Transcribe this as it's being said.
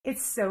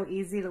It's so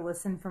easy to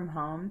listen from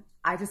home.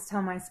 I just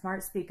tell my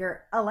smart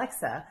speaker,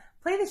 Alexa,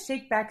 play the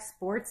Shakeback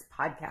Sports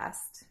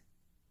podcast.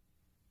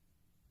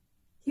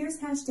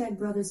 Here's hashtag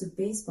Brothers of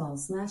Baseball /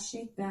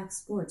 Shakeback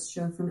Sports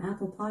show from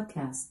Apple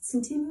Podcasts,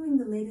 continuing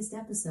the latest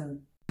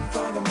episode.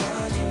 For the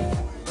money,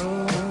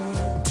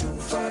 two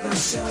for the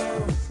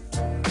show.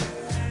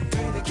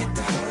 Baby, get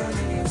the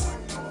honey.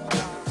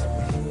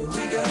 Here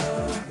we go.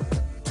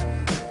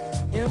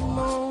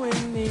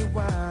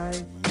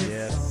 M-O-N-E-Y.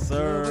 Yes,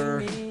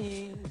 sir.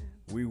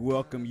 We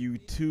welcome you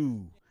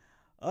to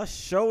a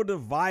show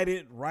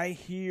divided right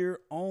here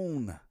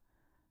on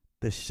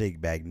the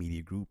Shakeback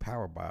Media Group,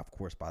 powered by, of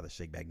course, by the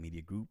Shakeback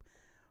Media Group.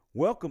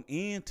 Welcome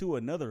into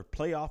another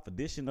playoff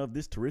edition of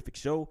this terrific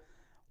show.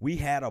 We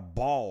had a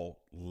ball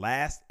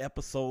last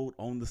episode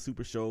on the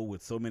Super Show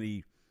with so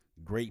many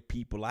great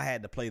people. I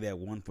had to play that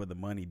one for the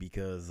money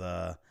because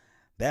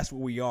that's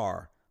where we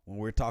are when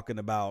we're talking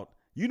about,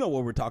 you know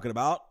what we're talking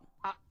about.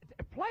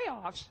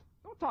 Playoffs?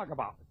 Don't talk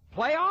about it.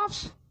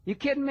 Playoffs? You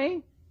kidding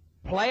me?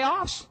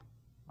 Playoffs?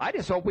 I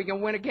just hope we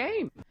can win a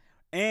game.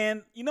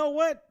 And you know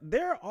what?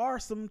 There are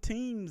some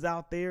teams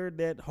out there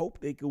that hope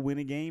they could win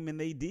a game, and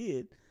they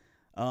did.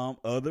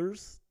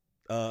 Others,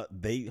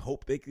 they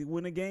hope they could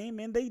win a game,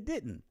 and they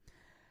didn't.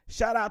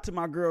 Shout out to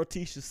my girl,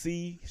 Teshia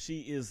C. She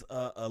is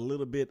a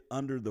little bit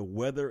under the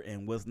weather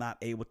and was not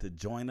able to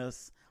join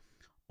us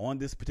on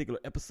this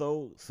particular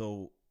episode.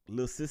 So,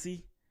 little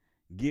sissy,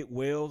 get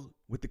well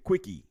with the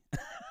quickie.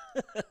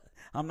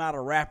 I'm not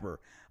a rapper,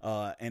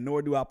 and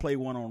nor do I play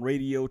one on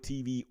radio,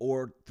 TV,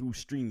 or through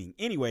streaming.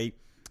 Anyway,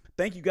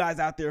 thank you guys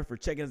out there for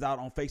checking us out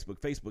on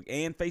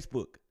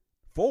Facebook.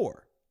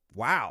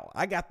 Wow,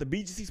 I got the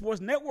BGC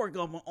Sports Network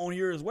on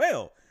here as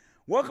well.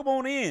 Welcome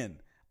on in.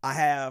 I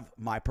have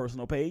my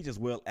personal page as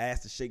well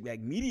as the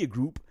Shakeback Media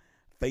Group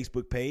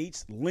Facebook page,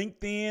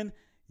 LinkedIn,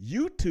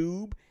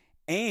 YouTube,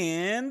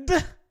 and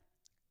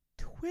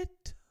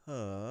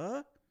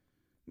Twitter.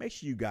 Make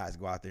sure you guys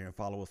go out there and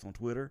follow us on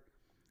Twitter.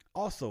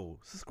 Also,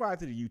 subscribe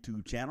to the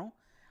YouTube channel.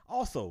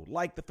 Also,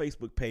 like the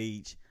Facebook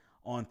page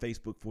on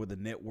Facebook for the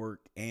network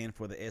and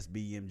for the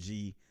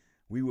SBMG.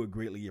 We would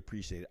greatly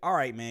appreciate it. All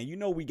right, man. You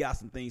know we got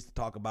some things to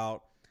talk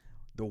about.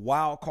 The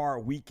wild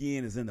card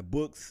weekend is in the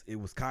books. It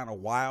was kind of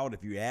wild.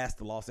 If you ask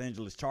the Los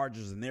Angeles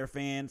Chargers and their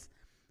fans,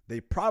 they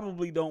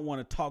probably don't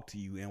want to talk to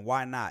you. And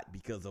why not?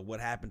 Because of what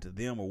happened to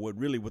them or what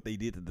they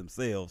did to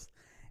themselves.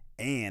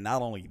 And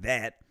not only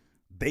that,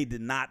 they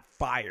did not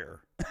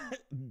fire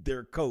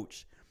their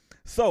coach.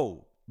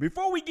 So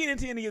before we get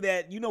into any of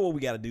that, you know what we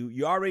got to do.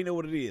 You already know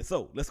what it is.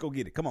 So let's go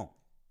get it. Come on.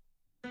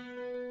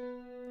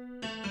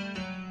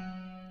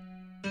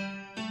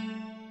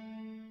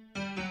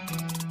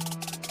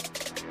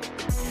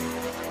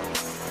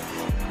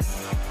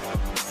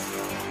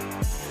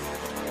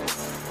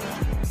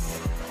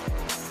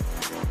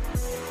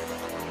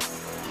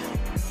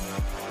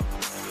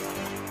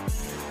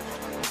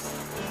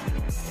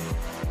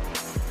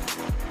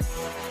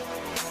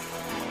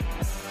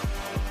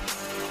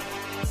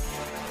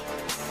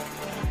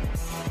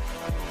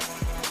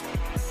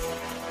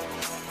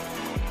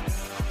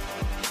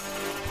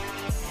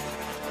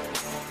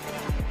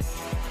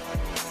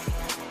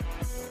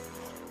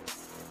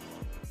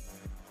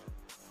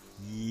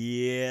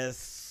 Yes,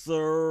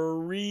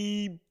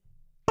 sirree,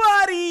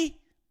 buddy.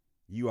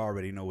 You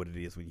already know what it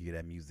is when you hear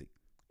that music.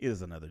 It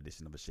is another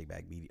edition of a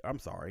Shakeback Media. I'm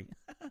sorry,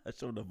 a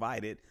show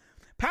divided,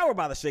 powered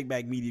by the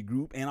Shakeback Media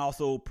Group, and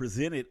also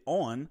presented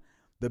on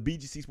the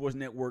BGC Sports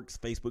Network's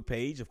Facebook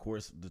page. Of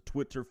course, the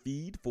Twitter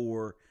feed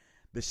for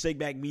the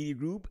Shakeback Media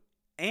Group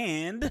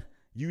and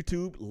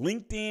YouTube,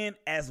 LinkedIn,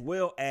 as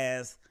well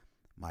as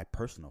my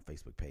personal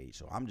Facebook page.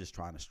 So I'm just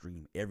trying to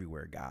stream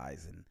everywhere,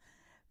 guys, and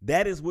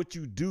that is what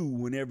you do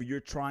whenever you're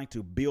trying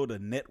to build a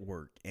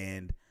network.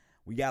 And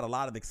we got a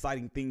lot of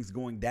exciting things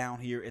going down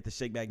here at the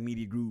Shakeback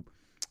Media Group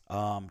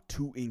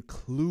to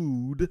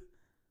include,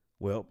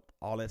 well,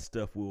 all that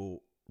stuff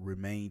will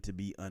remain to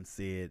be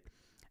unsaid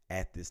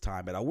at this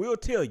time. But I will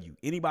tell you,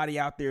 anybody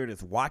out there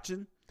that's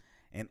watching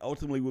and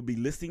ultimately will be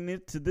listening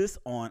to this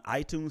on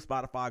iTunes,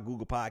 Spotify,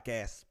 Google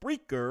Podcasts,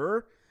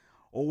 Spreaker,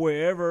 or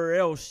wherever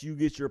else you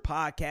get your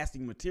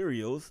podcasting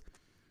materials,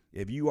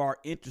 if you are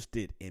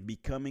interested in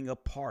becoming a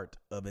part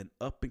of an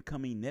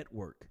up-and-coming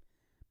network,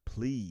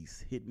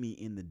 please hit me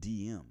in the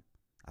DM.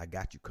 I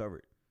got you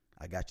covered.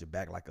 I got your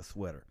back like a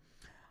sweater.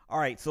 All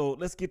right, so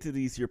let's get to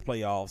these here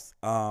playoffs.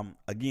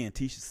 Again,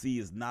 Teshia C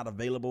is not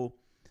available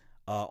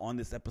on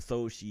this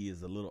episode. She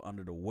is a little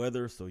under the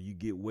weather, so you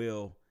get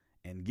well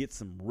and get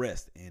some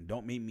rest. And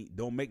don't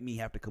make me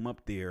have to come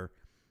up there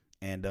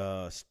and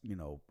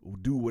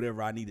do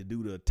whatever I need to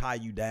do to tie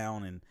you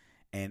down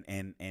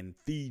and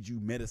feed you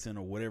medicine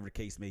or whatever the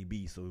case may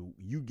be. So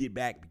you get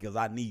back because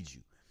I need you.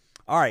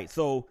 All right.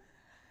 So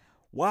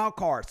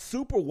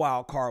super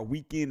wild card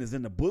weekend is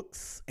in the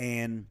books,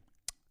 and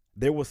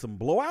there was some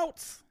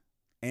blowouts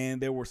and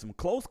there were some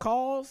close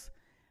calls,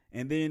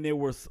 and then there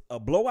was a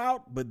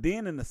blowout. But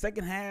then in the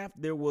second half,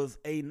 there was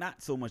a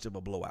not so much of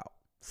a blowout.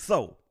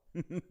 So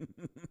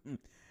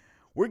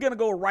we're going to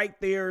go right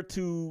there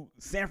to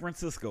San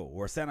Francisco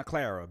or Santa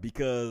Clara,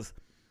 because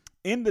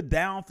in the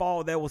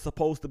downfall that was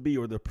supposed to be,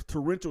 or the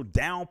torrential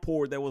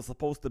downpour that was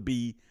supposed to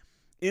be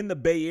in the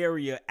Bay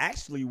Area,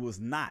 actually was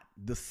not.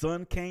 The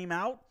sun came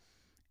out,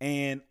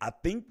 and I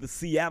think the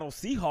Seattle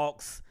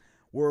Seahawks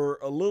were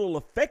a little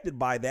affected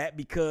by that,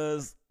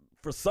 because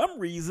for some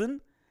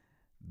reason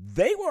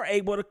they were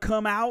able to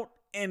come out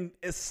and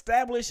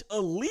establish a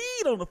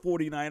lead on the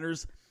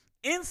 49ers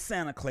in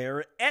Santa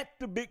Clara at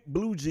the Big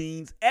Blue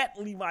Jeans at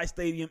Levi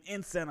Stadium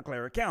in Santa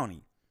Clara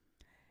County.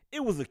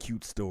 It was a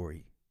cute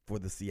story for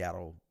the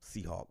Seattle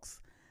Seahawks.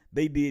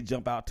 They did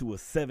jump out to a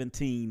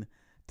 17-16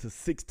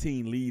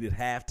 lead at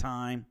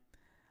halftime.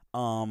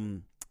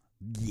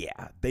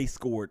 Yeah, they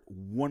scored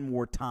one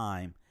more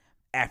time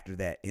after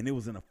that, and it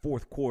was in the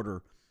fourth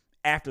quarter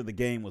after the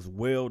game was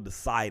well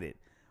decided.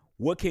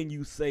 What can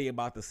you say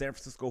about the San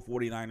Francisco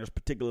 49ers,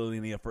 particularly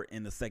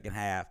in the second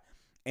half,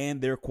 and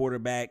their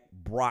quarterback,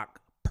 Brock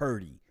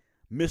Purdy,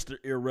 Mr.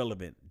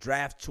 Irrelevant,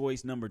 draft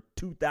choice number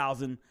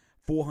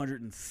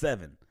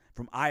 2,407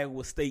 from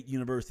Iowa State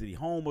University,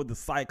 home of the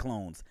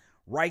Cyclones,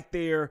 right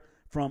there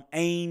from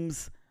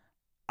Ames,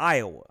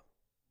 Iowa,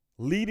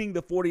 leading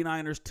the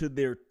 49ers to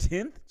their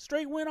 10th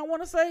straight win, I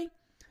want to say.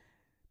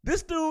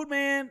 This dude,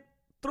 man,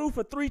 threw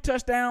for 3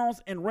 touchdowns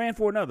and ran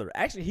for another.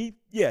 Actually, he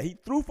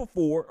threw for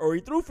 4, or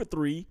he threw for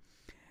 3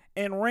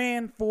 and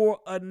ran for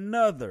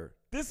another.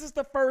 This is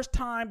the first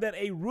time that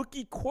a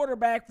rookie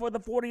quarterback for the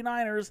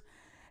 49ers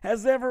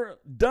has ever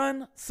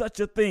done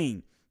such a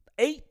thing.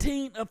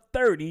 18 of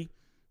 30,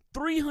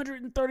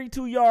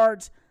 332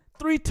 yards,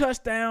 3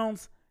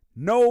 touchdowns,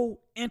 no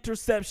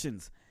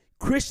interceptions.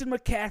 Christian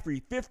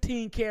McCaffrey,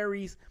 15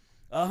 carries,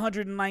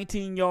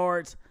 119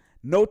 yards,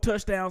 no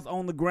touchdowns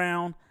on the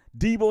ground.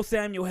 Deebo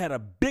Samuel had a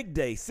big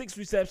day, 6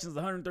 receptions,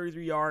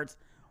 133 yards,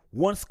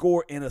 1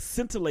 score, and a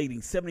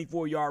scintillating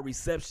 74-yard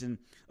reception,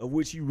 of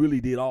which he really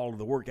did all of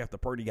the work after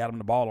Purdy got him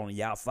the ball on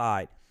the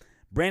outside.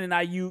 Brandon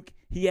Ayuk,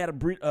 he had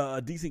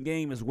a decent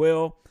game as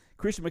well.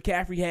 Christian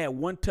McCaffrey had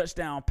 1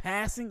 touchdown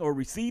passing or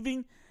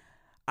receiving.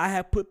 I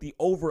have put the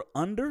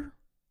over-under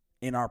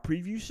in our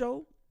preview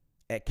show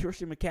at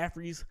Christian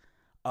McCaffrey's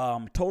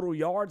total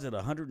yards at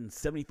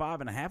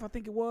 175.5, I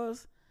think it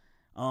was.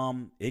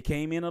 It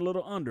came in a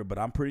little under, but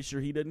I'm pretty sure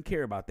he doesn't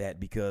care about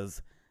that,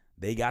 because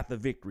they got the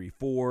victory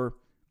for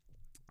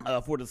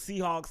the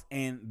Seahawks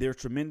and their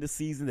tremendous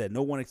season that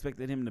no one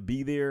expected him to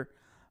be here.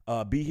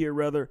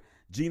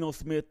 Geno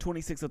Smith,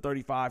 26 of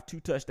 35, 2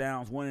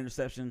 touchdowns, 1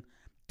 interception,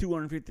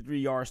 253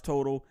 yards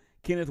total.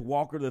 Kenneth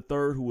Walker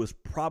III, who was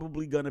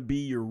probably going to be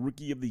your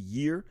rookie of the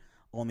year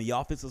on the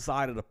offensive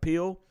side of the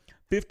pill,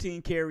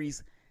 15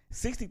 carries,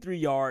 63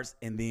 yards,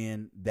 and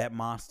then that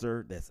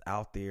monster that's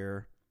out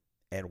there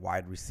at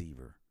wide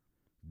receiver.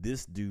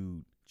 This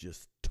dude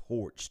just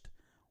torched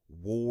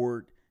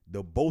Ward,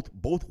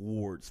 both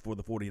Wards for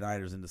the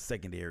 49ers in the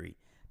secondary.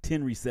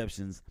 10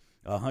 receptions,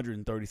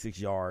 136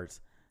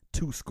 yards,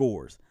 2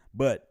 scores.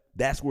 But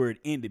that's where it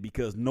ended,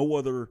 because no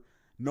other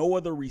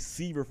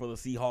receiver for the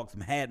Seahawks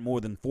had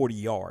more than 40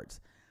 yards.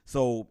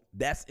 So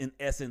that's in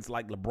essence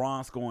like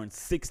LeBron scoring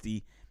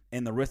 60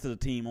 and the rest of the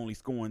team only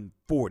scoring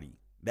 40.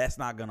 That's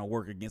not going to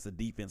work against a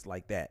defense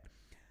like that.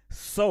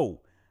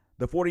 So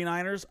the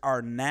 49ers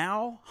are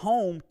now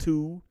home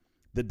to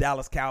the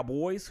Dallas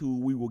Cowboys,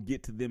 who we will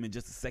get to them in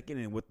just a second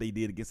and what they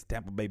did against the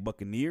Tampa Bay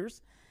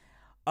Buccaneers.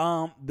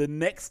 The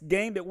next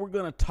game that we're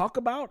going to talk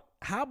about,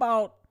 how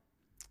about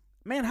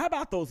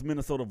those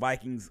Minnesota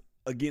Vikings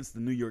against the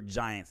New York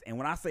Giants? And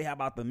when I say how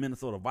about the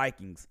Minnesota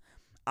Vikings,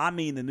 I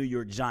mean the New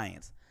York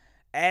Giants.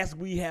 As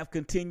we have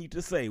continued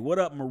to say, what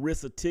up,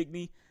 Marissa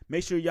Tigney?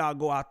 Make sure y'all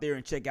go out there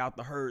and check out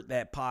the Heard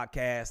That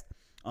podcast.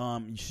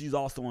 She's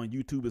also on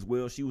YouTube as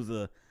well. She was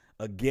a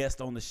guest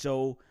on the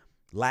show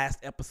last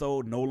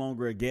episode, no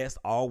longer a guest,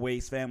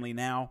 always family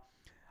now.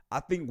 I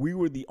think we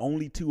were the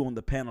only 2 on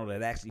the panel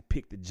that actually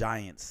picked the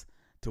Giants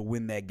to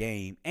win that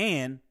game.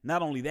 And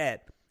not only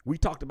that, we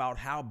talked about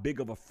how big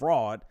of a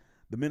fraud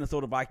the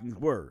Minnesota Vikings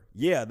were.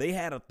 Yeah, they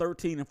had a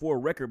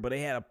 13-4 record, but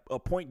they had a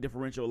point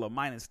differential of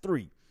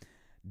 -3.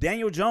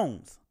 Daniel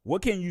Jones,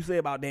 what can you say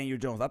about Daniel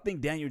Jones? I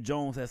think Daniel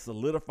Jones has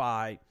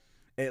solidified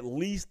at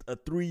least a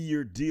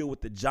 3-year deal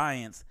with the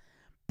Giants,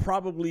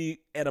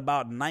 probably at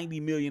about $90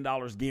 million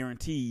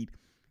guaranteed,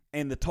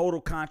 and the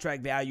total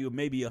contract value of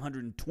maybe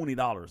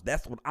 $120.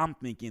 That's what I'm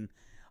thinking.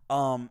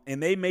 And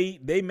they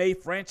may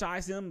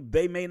franchise him,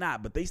 they may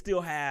not, but they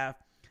still have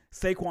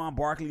Saquon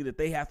Barkley that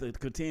they have to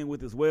contend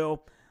with as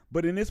well.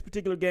 But in this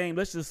particular game,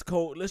 let's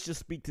just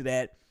speak to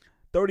that.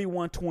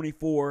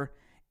 31-24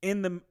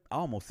 in the, I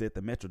almost said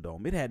the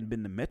Metrodome. It hadn't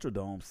been the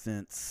Metrodome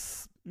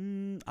since,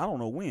 I don't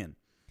know when.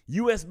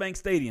 US Bank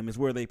Stadium is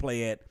where they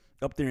play at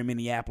up there in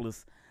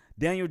Minneapolis.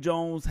 Daniel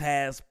Jones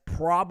has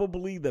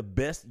probably the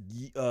best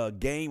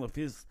game of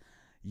his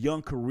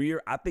young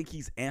career. I think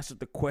he's answered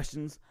the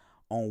questions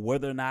on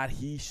whether or not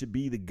he should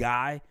be the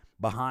guy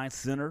behind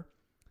center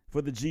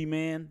for the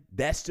G-Man.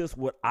 That's just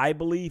what I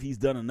believe. He's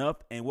done enough.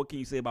 And what can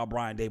you say about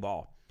Brian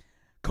Daboll?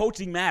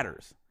 Coaching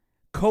matters.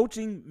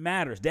 Coaching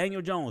matters.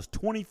 Daniel Jones,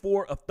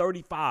 24 of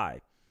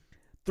 35,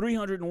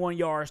 301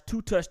 yards,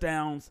 2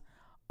 touchdowns.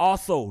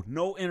 Also,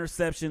 no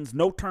interceptions,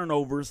 no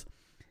turnovers.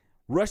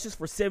 Rushes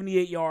for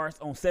 78 yards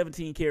on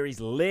 17 carries.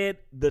 Led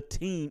the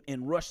team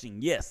in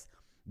rushing. Yes,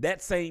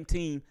 that same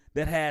team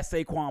that has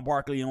Saquon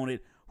Barkley on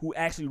it, who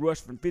actually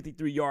rushed from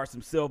 53 yards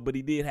himself, but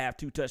he did have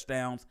 2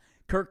 touchdowns.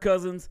 Kirk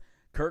Cousins,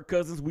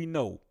 we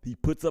know he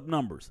puts up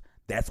numbers.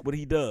 That's what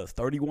he does.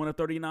 31 of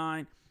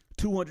 39,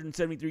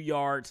 273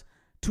 yards,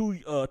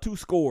 two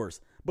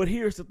scores. But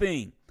here's the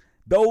thing.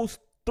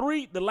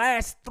 The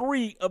last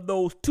 3 of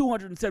those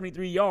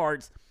 273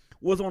 yards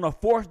was on a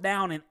 4th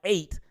down and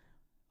 8.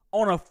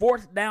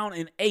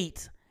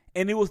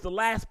 And it was the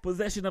last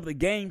possession of the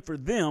game for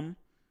them.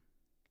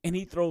 And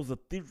he throws a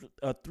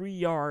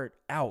 3-yard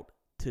out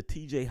to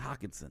TJ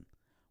Hawkinson.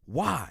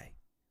 Why?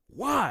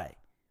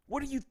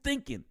 What are you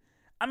thinking?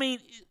 I mean,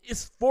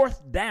 it's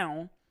 4th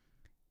down.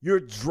 You're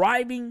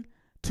driving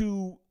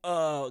to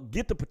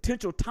get the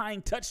potential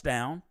tying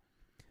touchdown.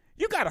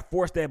 You got to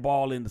force that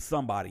ball into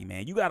somebody,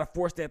 man. You got to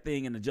force that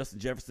thing into Justin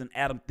Jefferson,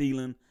 Adam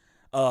Thielen,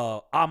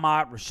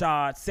 Ahmad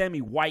Rashad,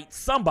 Sammy White,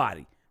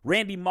 somebody.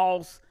 Randy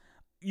Moss.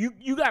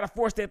 You got to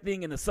force that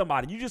thing into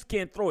somebody. You just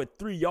can't throw it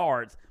 3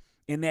 yards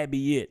and that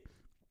be it.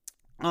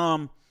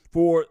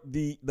 For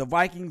the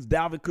Vikings,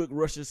 Dalvin Cook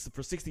rushes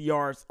for 60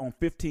 yards on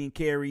 15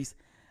 carries.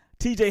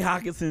 TJ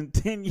Hawkinson,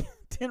 10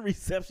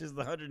 receptions,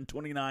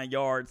 129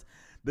 yards.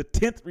 The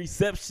 10th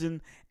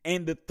reception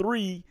and the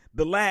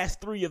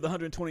last 3 of the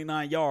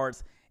 129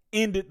 yards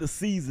ended the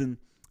season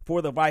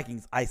for the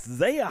Vikings.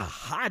 Isaiah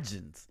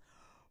Hodgins,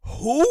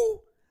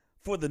 who?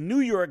 For the New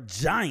York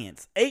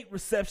Giants, 8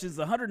 receptions,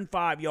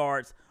 105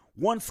 yards,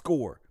 1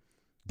 score.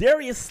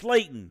 Darius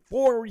Slayton,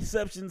 4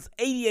 receptions,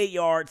 88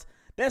 yards.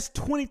 That's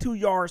 22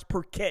 yards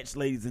per catch,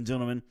 ladies and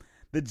gentlemen.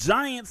 The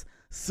Giants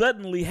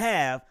suddenly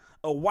have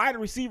a wide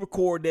receiver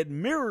core that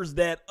mirrors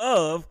that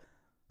of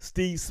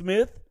Steve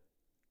Smith,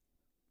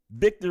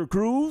 Victor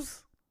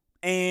Cruz,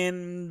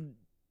 and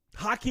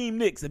Hakeem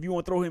Nicks, if you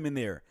want to throw him in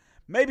there.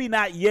 Maybe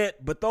not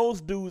yet, but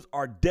those dudes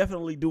are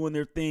definitely doing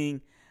their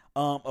thing.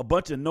 A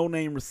bunch of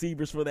no-name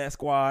receivers for that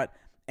squad.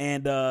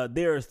 And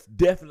they're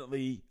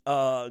definitely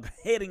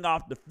heading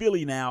off to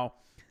Philly now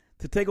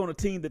to take on a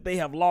team that they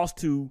have lost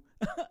to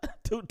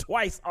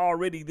twice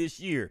already this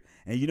year.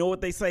 And you know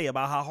what they say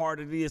about how hard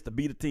it is to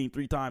beat a team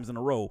 3 times in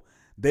a row.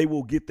 They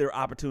will get their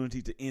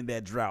opportunity to end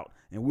that drought.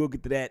 And we'll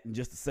get to that in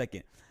just a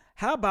second.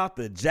 How about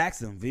the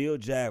Jacksonville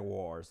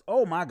Jaguars?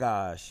 Oh, my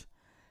gosh.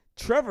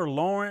 Trevor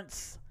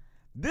Lawrence.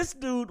 This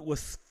dude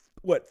was,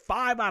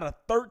 5 out of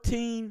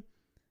 13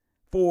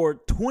 for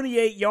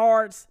 28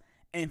 yards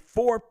and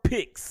 4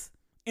 picks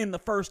in the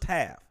first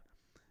half.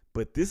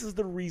 But this is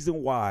the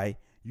reason why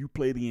you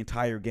play the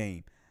entire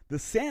game. The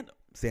San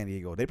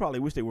Diego, they probably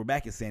wish they were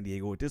back in San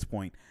Diego at this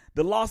point.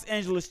 The Los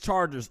Angeles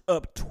Chargers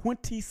up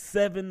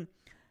 27-7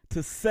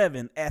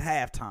 at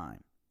halftime.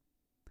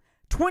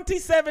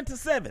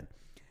 27-7.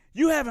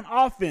 You have an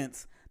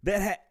offense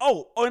that had,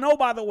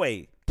 by the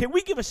way, can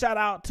we give a shout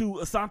out to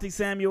Asante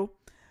Samuel?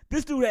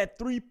 This dude had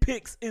 3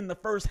 picks in the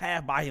first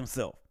half by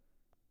himself.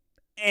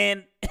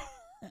 And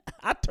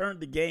I turned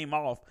the game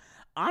off.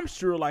 I'm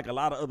sure like a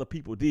lot of other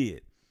people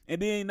did.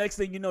 And then next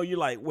thing you know, you're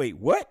like, wait,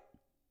 what?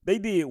 They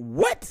did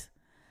what?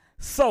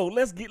 So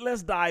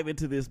let's dive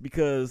into this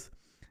because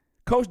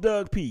Coach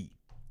Doug P,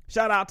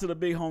 shout out to the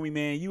big homie,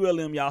 man.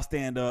 ULM, y'all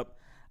stand up.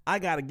 I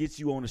got to get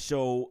you on the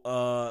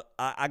show.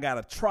 I got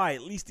to try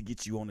at least to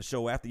get you on the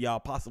show after y'all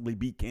possibly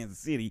beat Kansas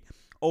City.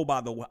 Oh,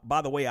 by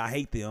the way, I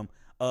hate them.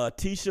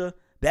 Teshia,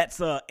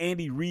 that's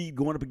Andy Reid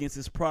going up against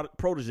his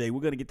protege.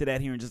 We're going to get to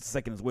that here in just a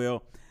second as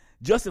well.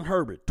 Justin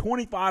Herbert,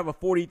 25 of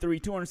 43,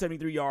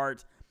 273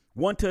 yards,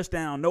 1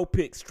 touchdown, no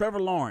picks. Trevor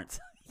Lawrence,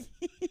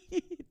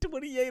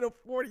 28 of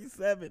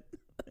 47,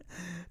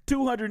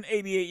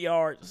 288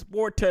 yards,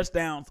 4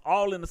 touchdowns,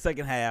 all in the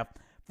second half,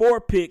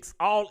 4 picks,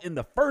 all in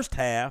the first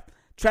half.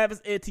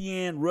 Travis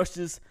Etienne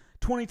rushes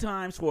 20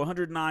 times for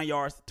 109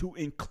 yards to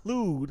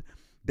include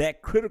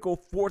that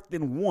critical 4th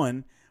and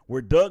 1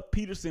 where Doug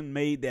Peterson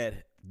made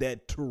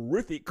that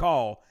terrific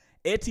call.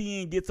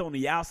 Etienne gets on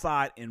the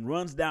outside and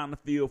runs down the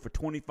field for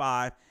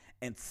 25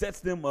 and sets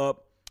them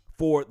up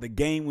for the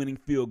game-winning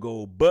field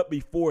goal. But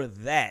before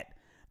that,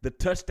 the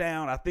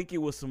touchdown, I think it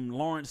was from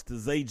Lawrence to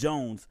Zay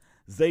Jones.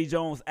 Zay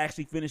Jones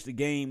actually finished the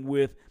game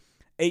with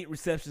 8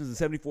 receptions and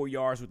 74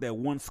 yards with that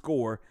 1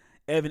 score.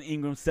 Evan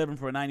Ingram, 7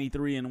 for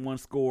 93 and 1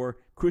 score.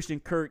 Christian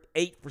Kirk,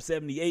 8 for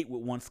 78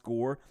 with 1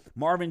 score.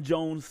 Marvin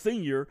Jones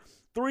Sr.,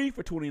 3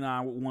 for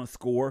 29 with 1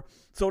 score.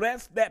 So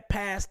that's that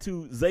pass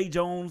to Zay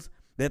Jones,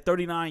 that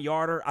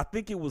 39-yarder. I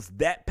think it was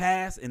that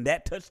pass and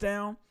that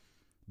touchdown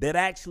that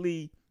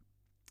actually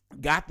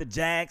got the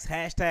Jags,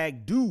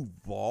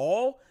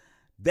 #Duval,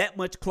 that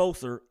much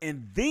closer.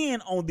 And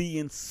then on the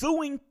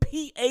ensuing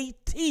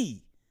PAT,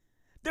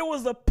 there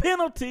was a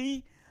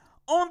penalty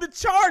on the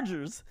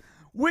Chargers,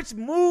 which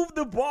moved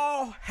the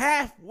ball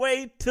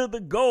halfway to the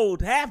goal,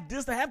 half the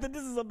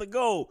distance of the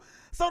goal.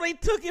 So they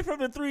took it from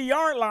the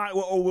 3-yard line,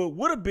 or what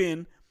would have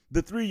been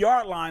the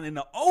 3-yard line in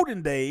the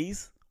olden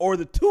days, or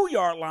the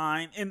 2-yard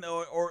line the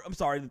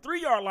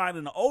 3-yard line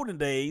in the olden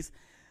days.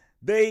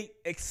 They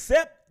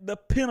accept the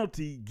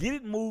penalty, get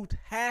it moved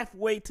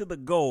halfway to the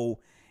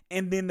goal,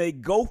 and then they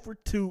go for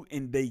 2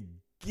 and they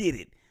get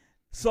it.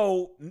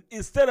 So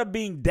instead of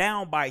being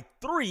down by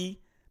 3,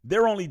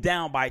 they're only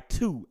down by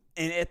 2.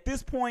 And at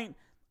this point,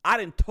 I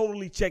done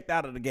totally checked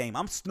out of the game.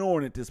 I'm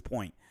snoring at this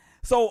point.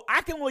 So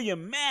I can only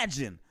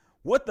imagine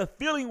what the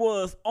feeling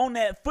was on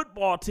that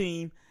football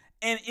team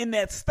and in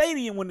that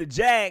stadium when the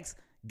Jags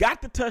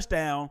got the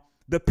touchdown.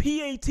 The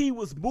PAT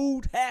was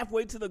moved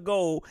halfway to the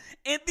goal,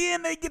 and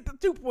then they get the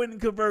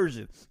 2-point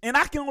conversion. And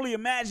I can only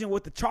imagine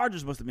what the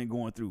Chargers must have been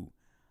going through.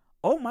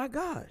 Oh, my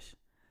gosh.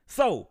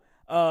 So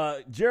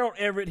Gerald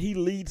Everett, he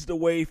leads the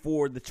way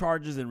for the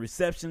Chargers in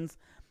receptions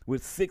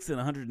with 6 and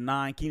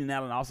 109. Keenan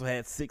Allen also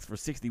had 6 for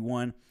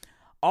 61.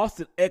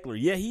 Austin Eckler,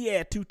 yeah, he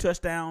had 2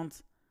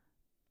 touchdowns,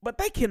 but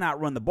they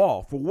cannot run the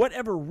ball. For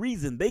whatever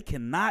reason, they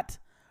cannot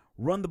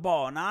run the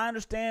ball. And I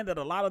understand that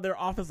a lot of their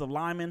offensive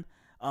linemen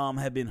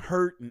have been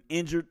hurt and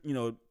injured,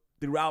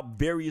 throughout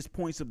various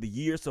points of the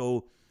year.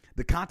 So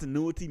the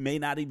continuity may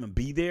not even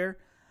be there.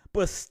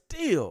 But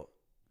still,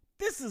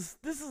 this is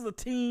a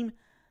team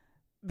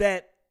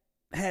that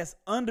has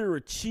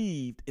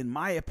underachieved, in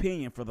my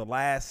opinion, for the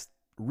last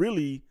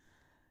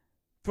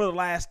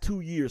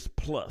 2 years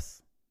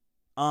plus.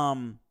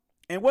 And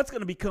what's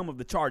going to become of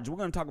the Chargers? We're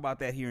going to talk about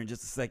that here in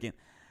just a second.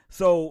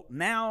 So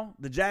now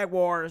the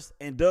Jaguars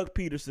and Doug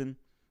Peterson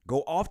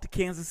go off to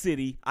Kansas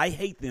City. I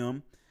hate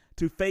them.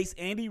 To face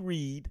Andy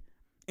Reid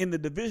in the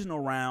divisional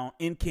round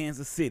in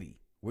Kansas City.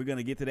 We're going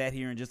to get to that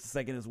here in just a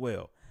second as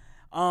well.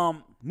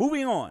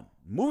 Moving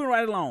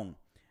right along.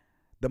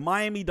 The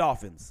Miami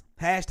Dolphins,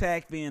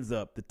 hashtag Fins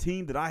Up, the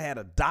team that I had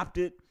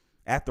adopted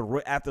after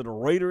the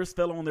Raiders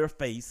fell on their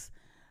face,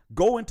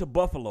 go into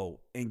Buffalo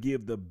and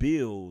give the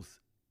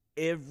Bills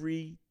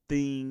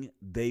everything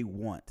they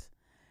want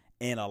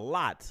and a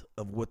lot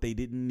of what they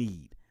didn't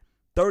need.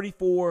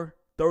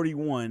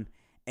 34-31.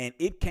 And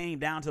it came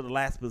down to the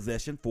last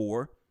possession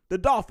for the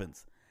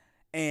Dolphins.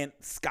 And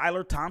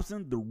Skylar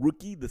Thompson, the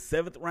rookie, the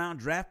 7th-round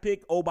draft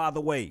pick. Oh, by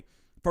the way,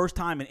 first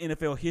time in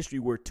NFL history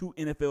where 2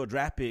 NFL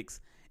draft picks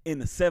in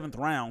the 7th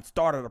round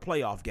started a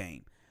playoff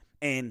game.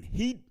 And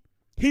he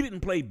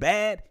didn't play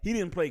bad. He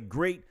didn't play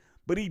great.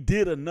 But he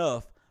did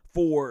enough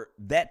for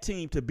that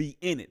team to be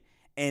in it.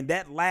 And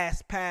that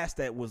last pass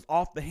that was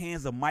off the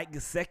hands of Mike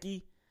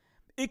Gesicki,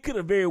 it could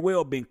have very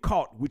well been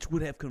caught, which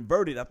would have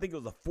converted. I think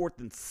it was a 4th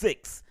and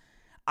 6.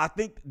 I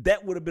think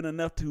that would have been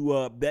enough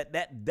to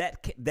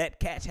that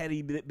catch, had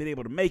he been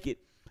able to make it,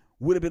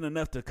 would have been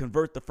enough to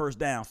convert the first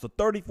down. So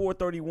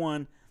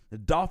 34-31, the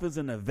Dolphins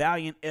in a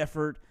valiant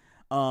effort.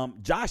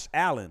 Josh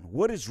Allen,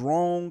 what is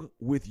wrong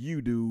with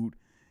you, dude?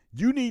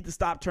 You need to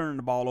stop turning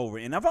the ball over.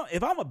 And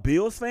if I'm a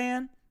Bills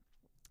fan,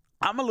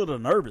 I'm a little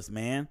nervous,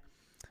 man.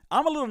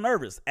 I'm a little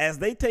nervous as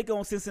they take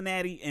on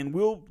Cincinnati, and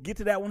we'll get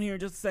to that one here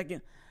in just a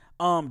second.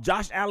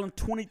 Josh Allen,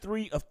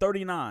 23 of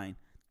 39.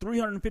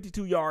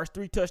 352 yards,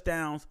 3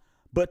 touchdowns,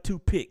 but 2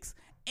 picks.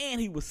 And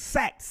he was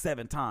sacked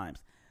 7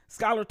 times.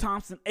 Skylar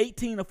Thompson,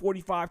 18 of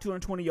 45,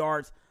 220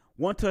 yards,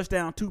 1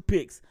 touchdown, 2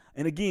 picks.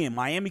 And again,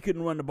 Miami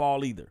couldn't run the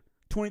ball either.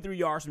 23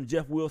 yards from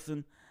Jeff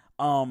Wilson.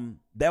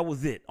 That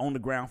was it on the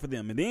ground for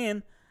them. And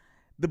then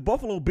the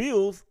Buffalo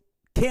Bills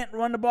can't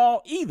run the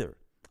ball either.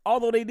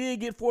 Although they did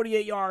get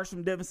 48 yards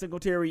from Devin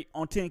Singletary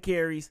on 10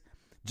 carries.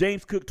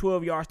 James Cook,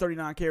 12 yards,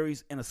 39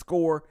 carries, and a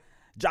score.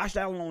 Josh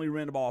Allen only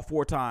ran the ball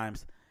 4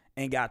 times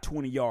and got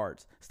 20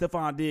 yards.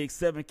 Stephon Diggs,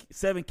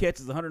 7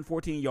 catches,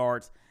 114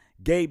 yards.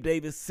 Gabe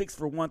Davis, 6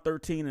 for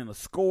 113 and a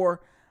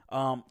score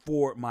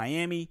for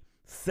Miami.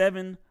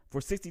 7 for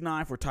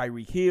 69 for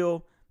Tyreek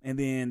Hill. And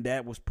then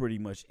that was pretty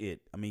much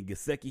it. I mean,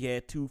 Gesicki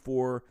had 2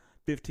 for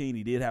 15.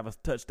 He did have a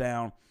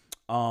touchdown.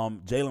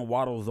 Jalen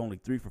Waddle was only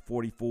 3 for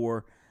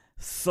 44.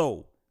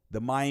 So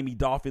the Miami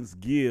Dolphins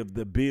give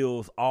the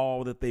Bills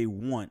all that they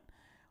want.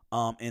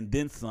 And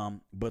then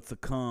some, but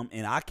succumb.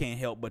 And I can't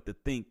help but to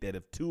think that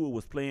if Tua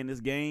was playing this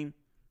game,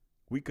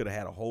 we could have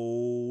had a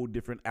whole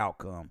different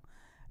outcome.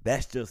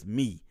 That's just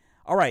me.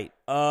 All right,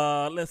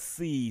 let's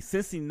see.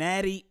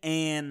 Cincinnati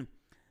Bengals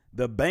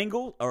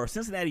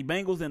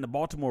and the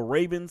Baltimore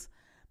Ravens,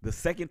 the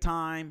second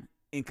time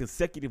in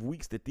consecutive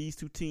weeks that these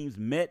two teams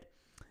met.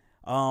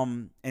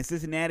 And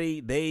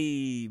Cincinnati,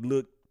 they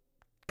looked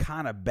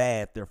kind of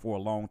bad there for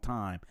a long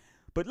time.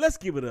 But let's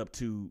give it up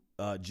to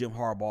Jim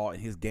Harbaugh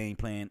and his game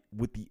plan,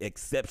 with the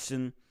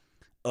exception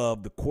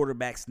of the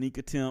quarterback sneak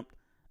attempt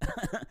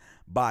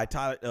by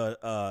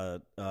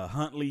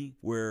Huntley,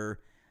 where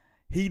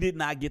he did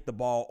not get the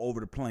ball over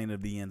the plane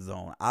of the end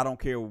zone. I don't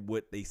care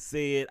what they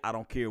said. I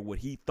don't care what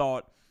he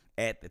thought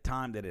at the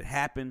time that it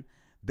happened.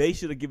 They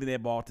should have given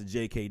that ball to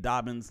J.K.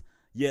 Dobbins.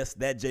 Yes,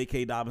 that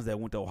J.K. Dobbins that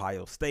went to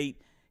Ohio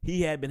State.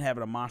 He had been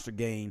having a monster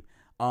game.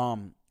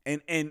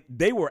 And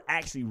they were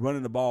actually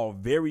running the ball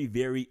very,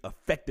 very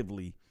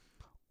effectively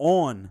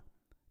on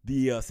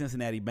the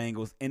Cincinnati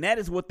Bengals. And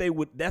that's what they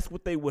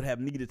would have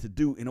needed to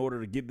do in order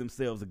to give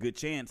themselves a good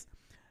chance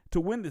to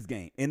win this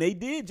game. And they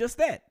did just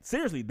that.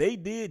 Seriously, they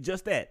did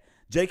just that.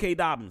 J.K.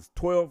 Dobbins,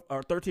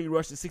 13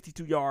 rushes,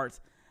 62 yards.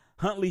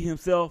 Huntley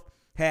himself,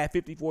 had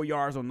 54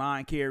 yards on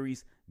 9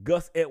 carries.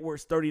 Gus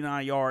Edwards,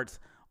 39 yards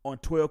on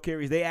 12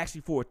 carries. They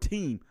actually, for a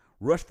team,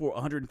 rushed for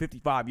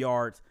 155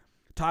 yards.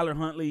 Tyler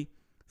Huntley,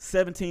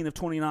 17 of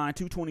 29,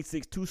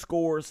 226, 2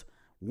 scores,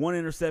 1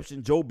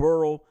 interception. Joe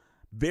Burrow,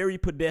 very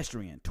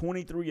pedestrian,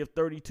 23 of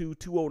 32,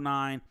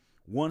 209,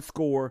 1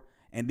 score.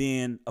 And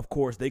then, of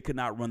course, they could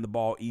not run the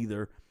ball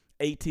either.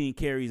 18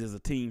 carries as a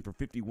team for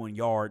 51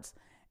 yards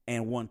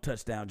and 1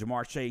 touchdown.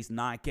 Jamar Chase,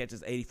 9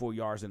 catches, 84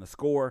 yards and a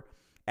score.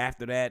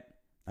 After that,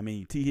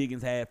 T.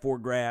 Higgins had 4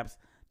 grabs.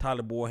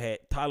 Tyler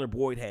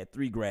Boyd had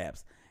 3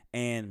 grabs.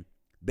 And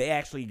they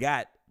actually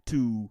got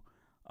to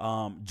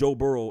Joe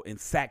Burrow and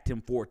sacked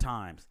him 4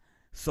 times.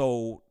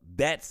 So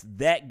that's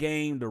that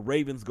game. The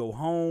Ravens go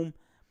home.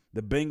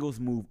 The Bengals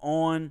move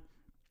on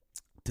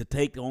to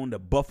take on the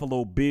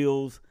Buffalo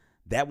Bills.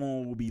 That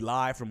one will be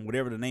live from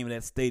whatever the name of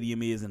that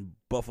stadium is in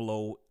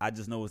Buffalo. I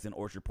just know it's in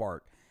Orchard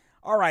Park.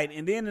 All right,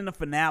 and then in the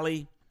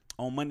finale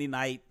on Monday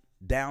night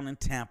down in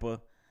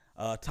Tampa,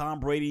 Tom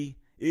Brady,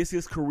 is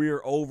his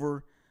career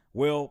over?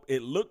 Well,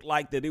 it looked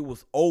like that it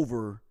was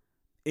over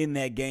in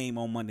that game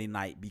on Monday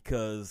night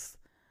because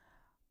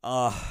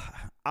I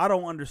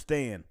don't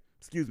understand.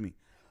 Excuse me.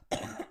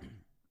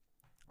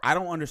 I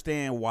don't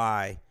understand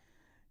why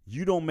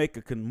you don't make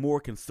a more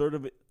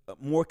concerted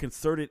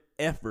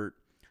effort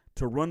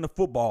to run the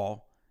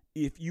football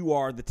if you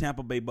are the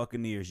Tampa Bay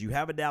Buccaneers. You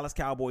have a Dallas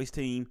Cowboys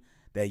team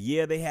that,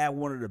 they have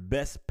one of the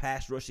best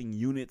pass rushing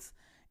units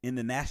in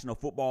the National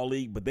Football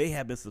League, but they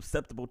have been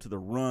susceptible to the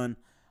run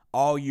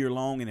all year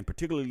long, and in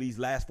particular these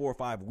last 4 or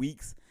 5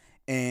 weeks.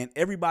 And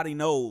everybody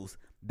knows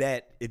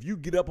that if you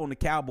get up on the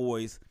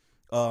Cowboys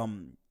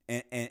and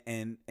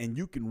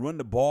you can run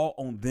the ball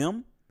on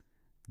them,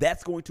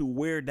 that's going to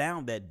wear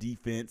down that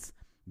defense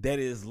that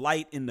is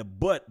light in the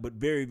butt but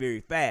very, very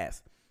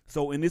fast.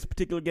 So in this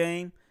particular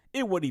game,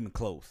 it wasn't even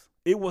close.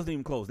 It wasn't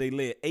even close. They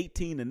led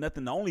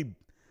 18-0.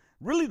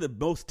 The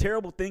most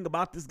terrible thing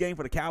about this game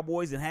for the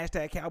Cowboys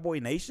and #Cowboy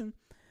Nation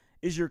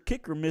is your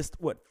kicker missed,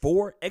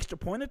 4 extra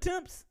point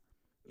attempts?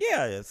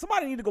 Yeah,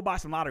 somebody need to go buy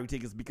some lottery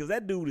tickets because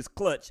that dude is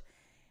clutch,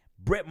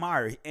 Brett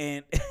Meyer.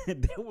 And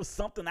there was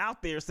something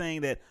out there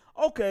saying that,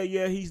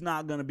 he's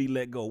not going to be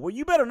let go. Well,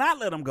 you better not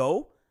let him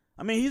go.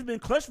 He's been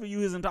clutch for you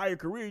his entire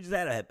career. He just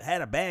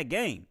had a bad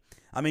game.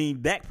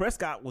 Dak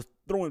Prescott was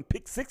throwing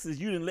pick sixes.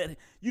 You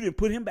didn't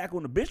put him back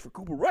on the bench for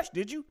Cooper Rush,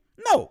 did you?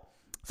 No.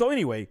 So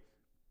anyway,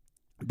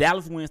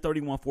 Dallas wins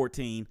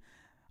 31-14,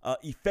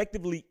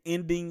 effectively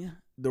ending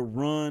the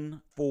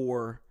run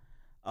for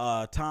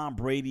Tom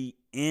Brady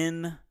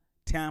in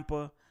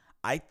Tampa.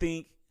 I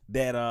think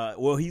that,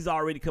 he's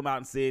already come out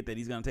and said that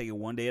he's going to take it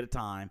one day at a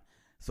time.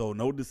 So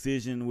no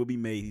decision will be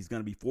made. He's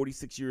going to be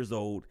 46 years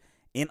old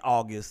in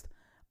August.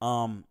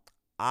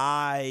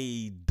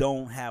 I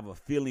don't have a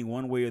feeling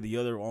one way or the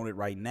other on it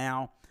right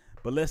now.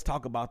 But let's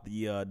talk about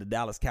the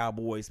Dallas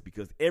Cowboys,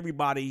 because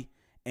everybody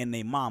and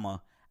their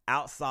mama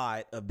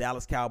outside of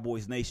Dallas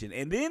Cowboys Nation,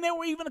 and then there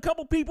were even a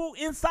couple people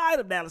inside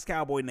of Dallas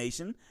Cowboy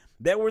Nation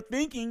that were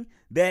thinking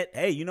that,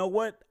 hey, you know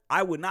what?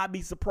 I would not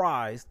be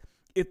surprised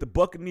if the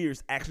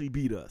Buccaneers actually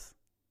beat us.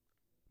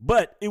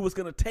 But it was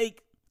going to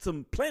take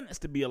some planets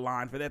to be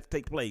aligned for that to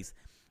take place.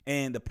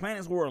 And the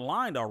planets were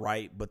aligned all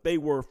right, but they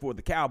were for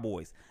the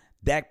Cowboys.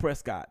 Dak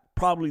Prescott,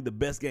 probably the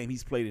best game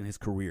he's played in his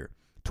career.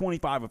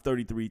 25 of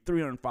 33,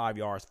 305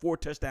 yards, 4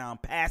 touchdown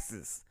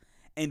passes,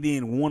 and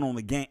then one on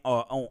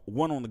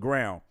the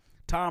ground.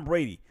 Tom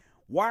Brady,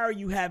 why are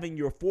you having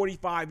your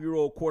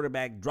 45-year-old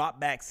quarterback drop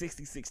back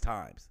 66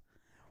 times?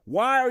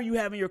 Why are you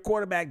having your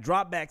quarterback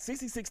drop back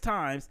 66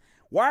 times?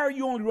 Why are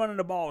you only running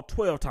the ball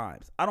 12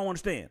 times? I don't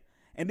understand.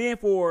 And then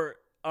for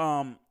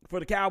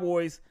the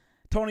Cowboys,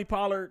 Tony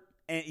Pollard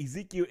and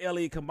Ezekiel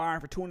Elliott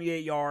combined for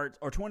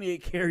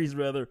 28 carries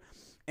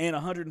and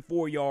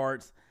 104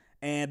 yards.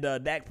 And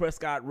Dak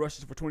Prescott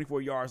rushes for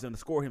 24 yards and the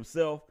score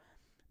himself.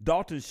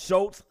 Dalton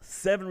Schultz,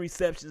 7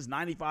 receptions,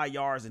 95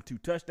 yards, and 2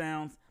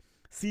 touchdowns.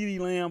 CeeDee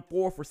Lamb,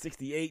 4 for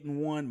 68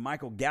 and 1.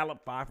 Michael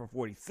Gallup, 5 for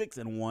 46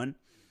 and 1.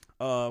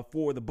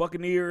 For the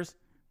Buccaneers,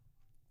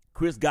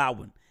 Chris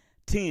Godwin,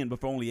 10 but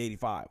for only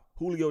 85.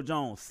 Julio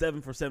Jones,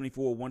 7 for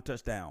 74, 1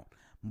 touchdown.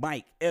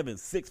 Mike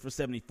Evans, 6 for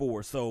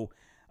 74. So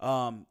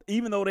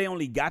even though they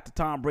only got to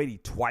Tom Brady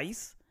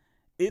twice,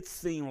 it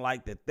seemed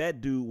like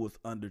that dude was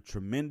under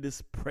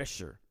tremendous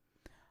pressure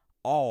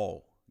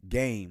all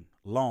game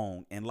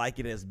long, and like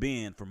it has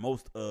been for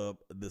most of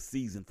the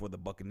season for the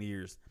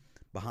Buccaneers,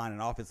 behind an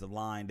offensive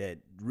line that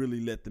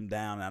really let them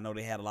down. And I know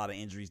they had a lot of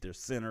injuries. Their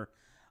center,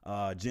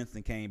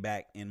 Jensen, came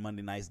back in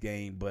Monday night's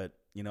game, but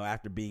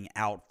after being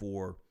out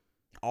for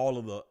all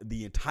of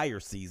the entire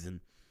season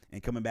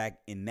and coming back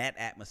in that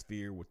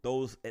atmosphere with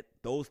those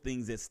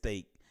things at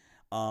stake,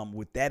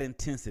 with that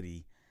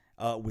intensity,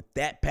 with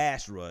that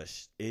pass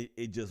rush,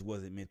 it just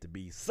wasn't meant to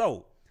be.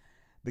 So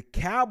the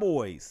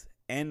Cowboys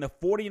and the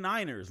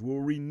 49ers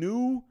will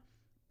renew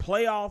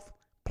playoff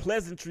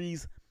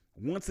pleasantries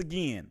once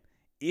again.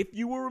 If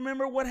you will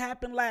remember what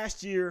happened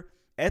last year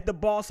at the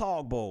Boss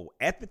Hog Bowl,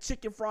 at the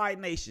Chicken Fried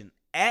Nation,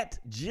 at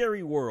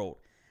Jerry World,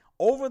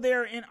 over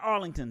there in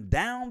Arlington,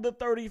 down the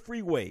 30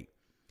 freeway,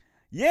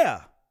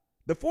 yeah,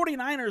 the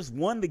 49ers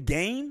won the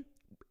game,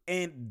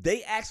 and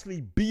they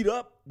actually beat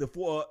up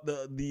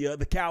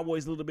the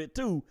Cowboys a little bit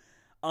too.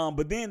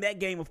 But then that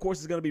game, of course,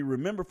 is going to be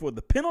remembered for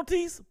the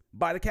penalties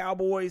by the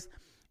Cowboys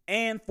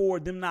and for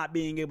them not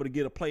being able to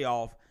get a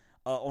playoff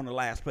on the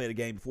last play of the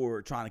game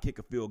before trying to kick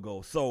a field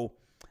goal. So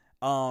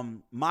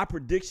my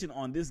prediction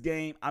on this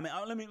game, I mean,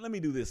 let me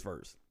do this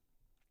first.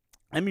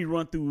 Let me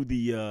run through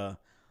the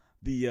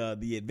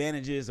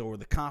advantages or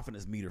the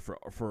confidence meter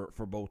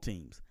for both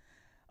teams.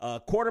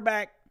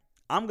 Quarterback,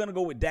 I'm going to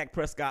go with Dak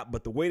Prescott,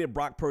 but the way that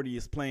Brock Purdy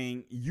is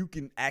playing, you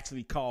can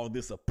actually call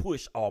this a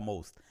push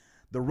almost.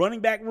 The running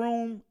back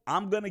room,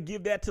 I'm going to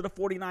give that to the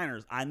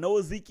 49ers. I know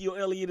Ezekiel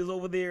Elliott is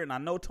over there, and I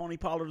know Tony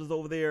Pollard is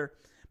over there,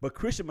 but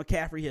Christian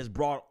McCaffrey has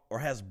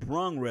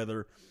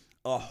brung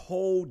a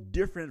whole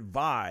different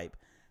vibe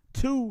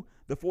to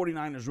the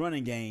 49ers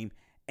running game,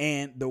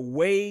 and the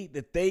way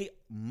that they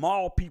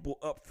maul people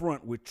up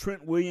front with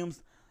Trent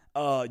Williams,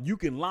 you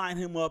can line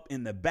him up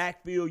in the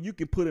backfield. You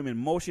can put him in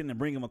motion and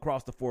bring him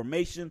across the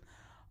formation.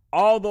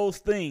 All those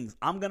things,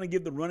 I'm going to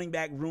give the running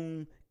back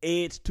room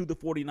edge to the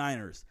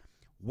 49ers.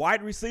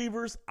 Wide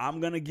receivers, I'm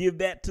going to give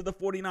that to the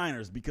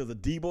 49ers because of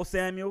Deebo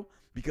Samuel,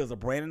 because of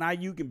Brandon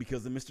Ayuk, and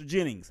because of Mr.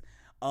 Jennings.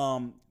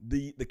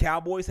 The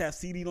Cowboys have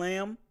CeeDee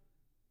Lamb.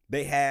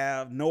 They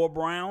have Noah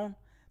Brown.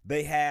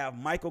 They have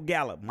Michael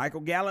Gallup. Michael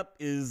Gallup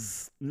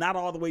is not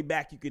all the way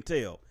back, you can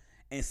tell.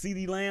 And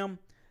CeeDee Lamb,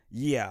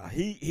 yeah,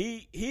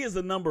 he is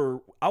a number,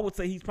 I would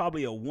say he's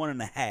probably a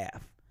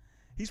 1.5.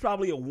 He's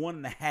probably a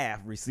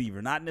 1.5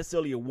 receiver. Not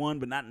necessarily a 1,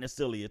 but not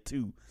necessarily a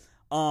 2.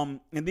 And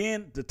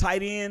then the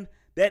tight end,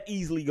 that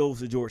easily goes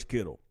to George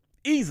Kittle.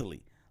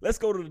 Easily. Let's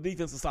go to the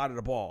defensive side of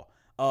the ball.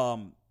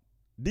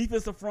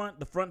 Defensive front,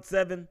 the front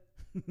seven.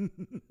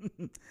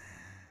 The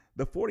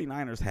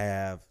 49ers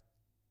have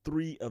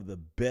 3 of the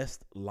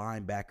best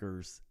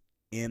linebackers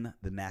in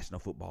the National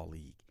Football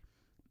League.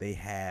 They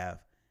have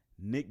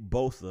Nick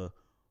Bosa,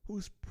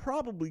 who's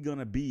probably going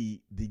to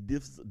be the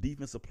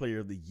defensive player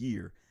of the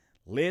year,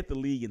 led the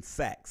league in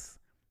sacks.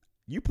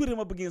 You put him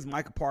up against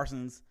Micah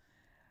Parsons,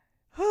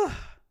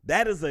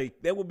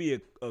 that would be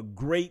a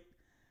great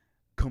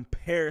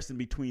comparison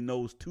between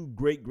those two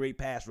great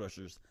pass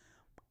rushers.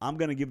 I'm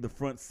going to give the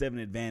front 7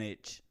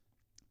 advantage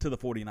to the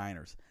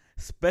 49ers.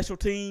 Special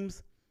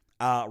teams,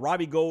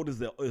 Robbie Gould is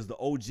the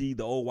OG,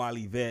 the old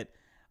Wiley vet.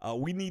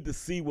 We need to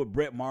see what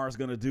Brett Maher is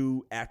going to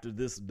do after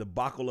this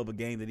debacle of a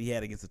game that he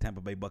had against the Tampa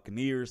Bay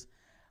Buccaneers.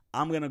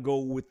 I'm going to go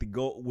with the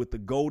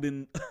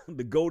golden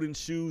the golden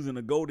shoes and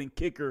the golden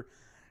kicker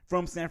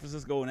from San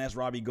Francisco, and that's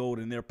Robbie Gould,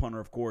 and their punter,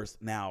 of course.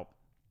 Now,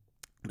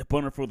 the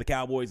punter for the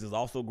Cowboys is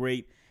also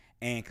great,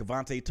 and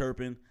Kevontae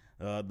Turpin,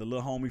 the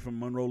little homie from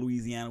Monroe,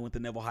 Louisiana, went to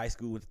Neville High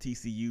School, went to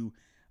TCU.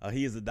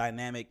 He is a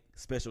dynamic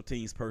special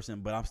teams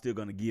person, but I'm still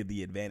going to give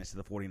the advantage to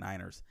the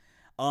 49ers.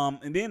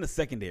 And then the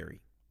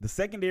secondary. The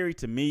secondary,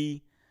 to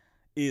me,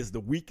 is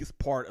the weakest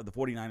part of the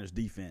 49ers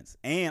defense.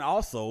 And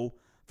also,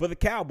 for the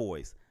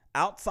Cowboys,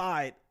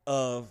 outside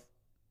of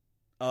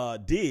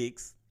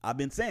Diggs, I've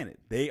been saying it,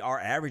 they are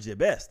average at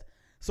best.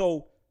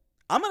 So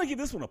I'm going to give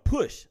this one a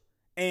push.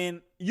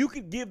 And you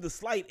could give the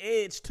slight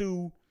edge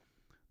to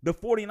the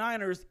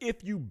 49ers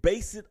if you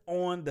base it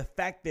on the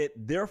fact that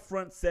their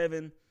front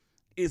 7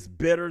 is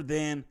better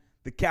than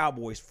the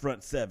Cowboys'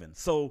 front 7.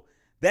 So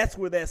that's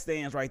where that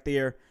stands right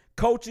there.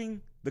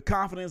 Coaching, the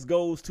confidence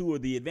goes to, or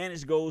the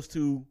advantage goes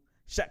to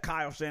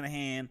Kyle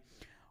Shanahan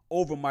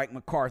over Mike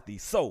McCarthy.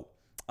 So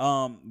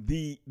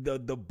the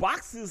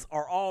boxes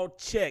are all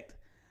checked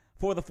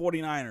for the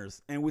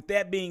 49ers. And with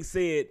that being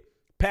said,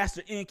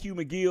 Pastor N.Q.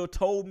 McGill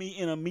told me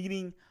in a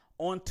meeting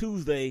on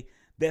Tuesday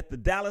that the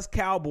Dallas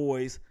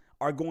Cowboys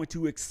are going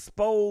to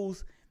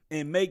expose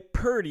and make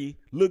Purdy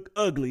look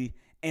ugly,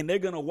 and they're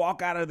going to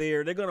walk out of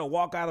there. They're going to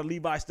walk out of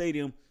Levi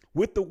Stadium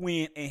with the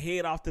win and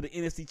head off to the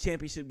NFC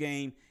Championship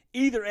game,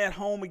 either at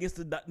home against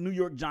the New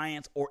York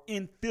Giants or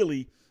in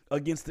Philly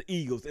against the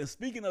Eagles. And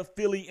speaking of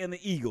Philly and the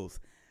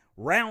Eagles,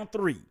 round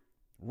three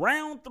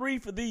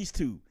for these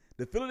two.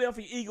 The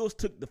Philadelphia Eagles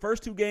took the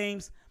first 2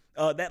 games.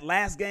 That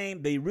last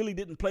game, they really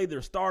didn't play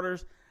their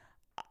starters.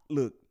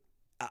 Look,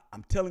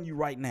 I'm telling you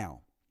right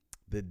now,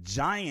 the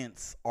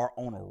Giants are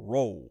on a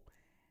roll.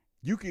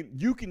 You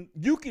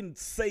can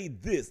say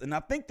this, and I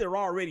think they're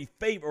already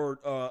favored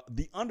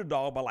the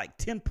underdog by like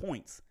 10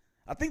 points.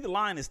 I think the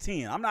line is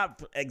 10. I'm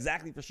not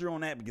exactly for sure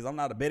on that because I'm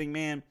not a betting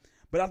man,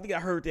 but I think I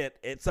heard that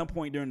at some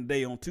point during the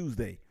day on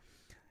Tuesday.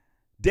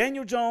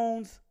 Daniel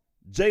Jones,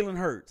 Jalen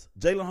Hurts.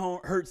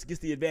 Jalen Hurts gets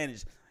the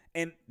advantage,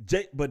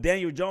 but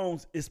Daniel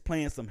Jones is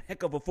playing some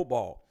heck of a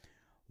football.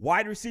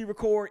 Wide receiver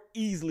core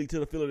easily to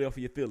the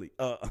Philadelphia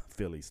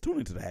Phillies. Tune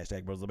into the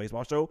hashtag Brothers of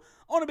Baseball show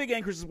on the Big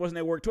Game Christian Sports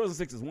Network,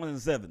 12s and 6s,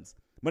 1s and 7s,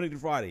 Monday through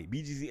Friday,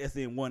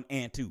 BGCSN 1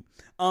 and 2.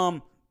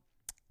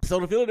 So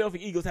the Philadelphia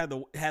Eagles had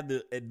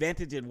the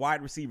advantage in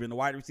wide receiver in the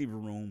wide receiver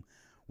room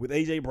with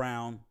A.J.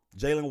 Brown,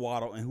 Jalen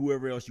Waddle, and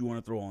whoever else you want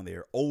to throw on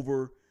there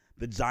over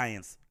the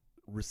Giants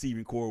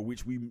receiving core,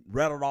 which we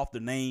rattled off the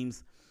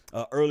names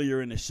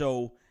earlier in the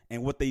show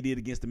and what they did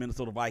against the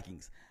Minnesota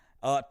Vikings.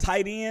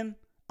 Tight end,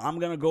 I'm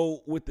going to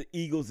go with the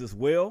Eagles as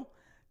well.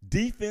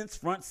 Defense,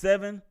 front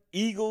seven,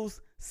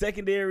 Eagles.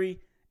 Secondary,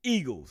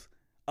 Eagles.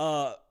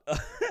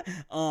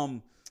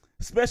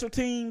 Special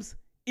teams,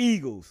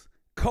 Eagles.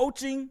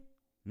 Coaching,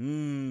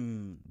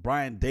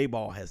 Brian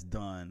Daboll has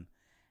done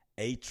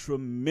a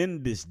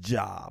tremendous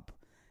job.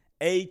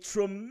 And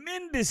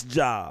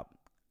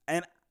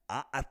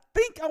I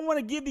think I want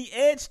to give the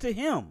edge to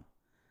him.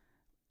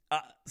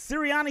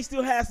 Sirianni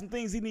still has some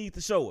things he needs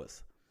to show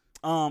us.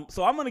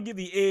 So I'm going to give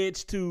the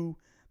edge to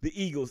the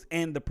Eagles.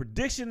 And the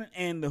prediction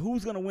and the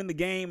who's going to win the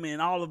game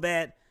and all of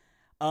that,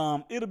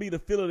 it'll be the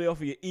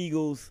Philadelphia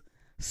Eagles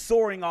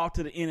soaring off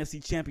to the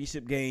NFC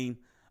Championship game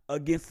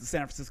against the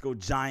San Francisco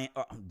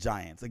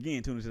Giants.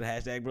 Again, tune into the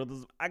hashtag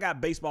brothers. I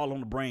got baseball on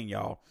the brain,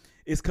 y'all.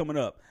 It's coming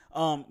up.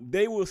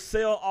 They will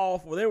soar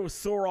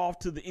off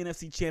to the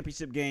NFC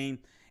Championship game,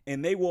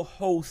 and they will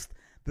host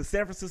the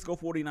San Francisco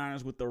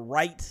 49ers for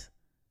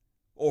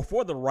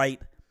the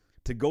right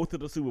to go to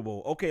the Super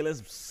Bowl. Okay,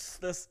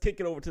 let's kick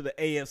it over to the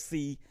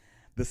AFC.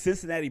 The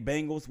Cincinnati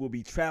Bengals will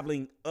be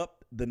traveling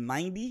up the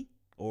 90,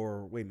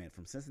 or wait a minute,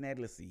 from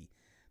Cincinnati, let's see.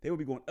 They will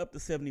be going up the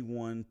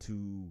 71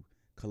 to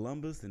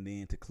Columbus and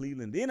then to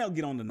Cleveland. Then they'll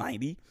get on the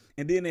 90,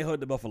 and then they head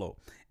to Buffalo.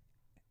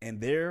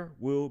 And there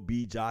will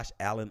be Josh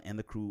Allen and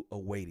the crew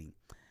awaiting.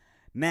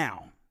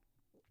 Now,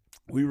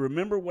 we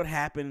remember what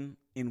happened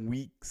in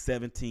Week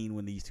 17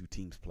 when these two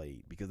teams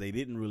played, because they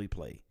didn't really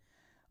play.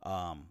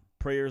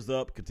 Prayers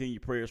up,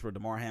 continued prayers for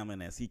Damar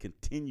Hamlin as he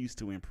continues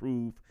to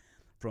improve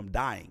from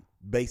dying,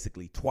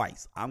 basically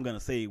twice. I'm going to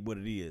say what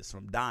it is,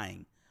 from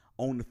dying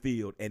on the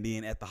field and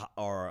then at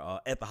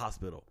the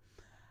hospital.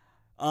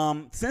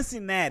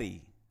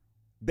 Cincinnati,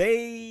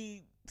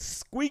 they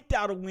squeaked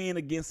out a win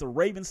against a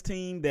Ravens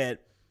team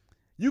that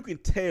you can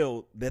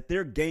tell that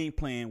their game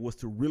plan was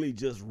to really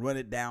just run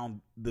it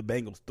down the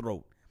Bengals'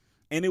 throat.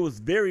 And it was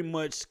very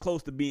much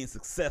close to being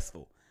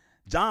successful.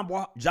 John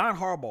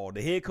Harbaugh,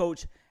 the head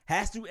coach,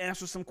 has to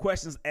answer some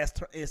questions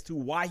as to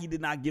why he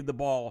did not give the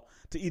ball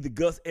to either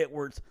Gus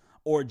Edwards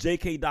or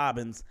J.K.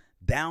 Dobbins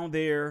down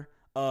there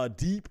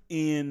deep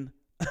in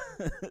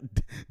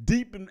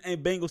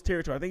Bengals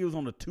territory. I think it was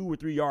on the 2 or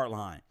 3 yard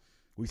line.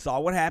 We saw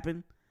what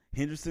happened.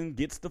 Henderson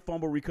gets the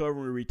fumble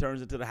recovery and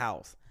returns it to the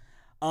house.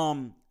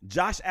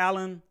 Josh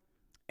Allen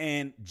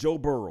and Joe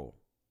Burrow.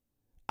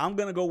 I'm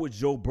going to go with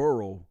Joe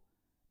Burrow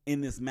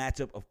in this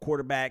matchup of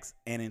quarterbacks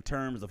and in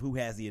terms of who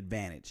has the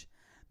advantage.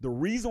 The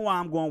reason why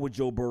I'm going with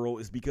Joe Burrow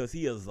is because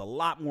he is a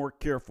lot more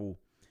careful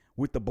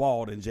with the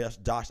ball than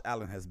just Josh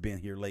Allen has been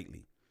here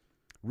lately.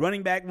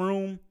 Running back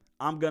room,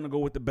 I'm going to go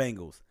with the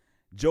Bengals.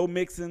 Joe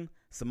Mixon,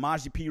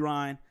 Samaje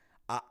Perine.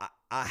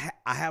 I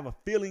have a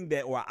feeling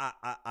that, or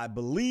I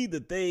believe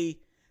that they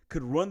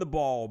could run the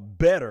ball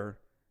better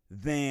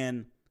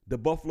than the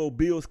Buffalo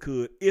Bills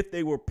could if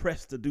they were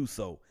pressed to do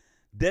so.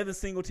 Devin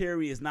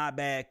Singletary is not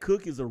bad.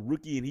 Cook is a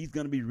rookie, and he's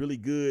going to be really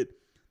good.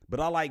 But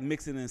I like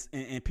Mixon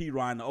and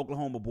Perine, the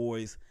Oklahoma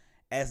boys,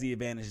 as the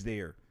advantage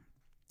there.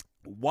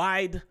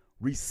 Wide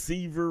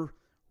receiver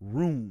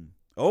room.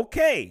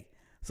 Okay.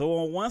 So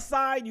on one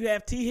side, you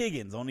have T.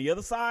 Higgins. On the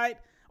other side,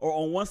 or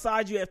on one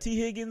side, you have T.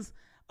 Higgins,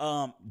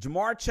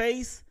 Jamar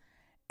Chase,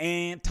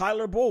 and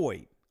Tyler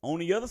Boyd. On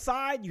the other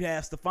side, you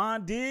have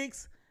Stephon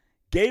Diggs,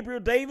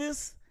 Gabriel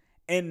Davis,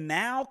 and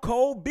now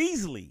Cole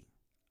Beasley.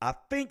 I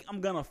think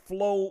I'm going to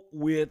flow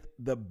with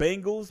the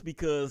Bengals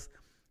because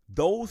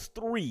those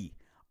three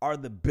are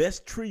the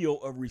best trio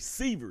of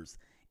receivers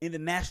in the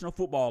National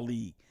Football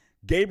League.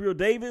 Gabriel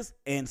Davis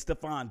and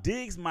Stephon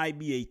Diggs might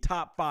be a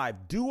top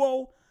 5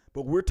 duo,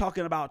 but we're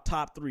talking about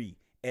top 3.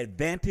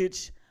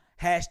 Advantage,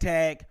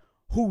 hashtag,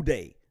 who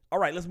day. All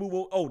right, let's move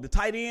on. Oh, the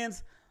tight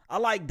ends. I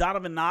like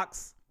Donovan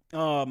Knox.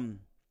 Knox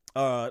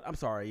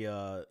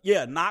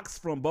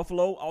from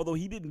Buffalo, although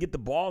he didn't get the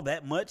ball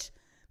that much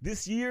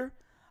this year.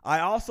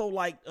 I also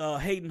like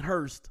Hayden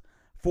Hurst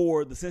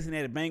for the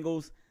Cincinnati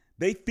Bengals.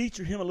 They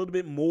feature him a little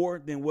bit more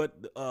than what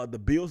the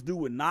Bills do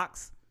with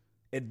Knox.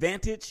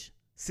 Advantage,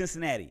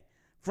 Cincinnati.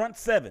 Front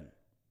seven,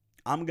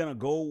 I'm going to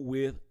go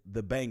with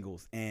the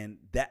Bengals. And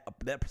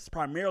that's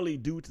primarily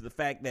due to the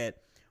fact that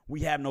we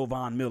have no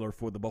Von Miller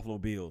for the Buffalo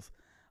Bills.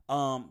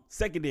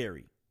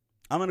 Secondary,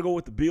 I'm going to go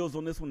with the Bills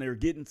on this one. They're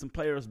getting some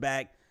players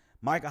back.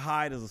 Micah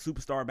Hyde is a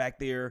superstar back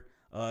there.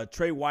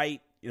 Trey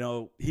White,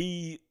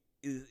 he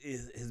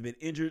has been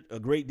injured a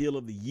great deal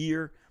of the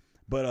year,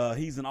 but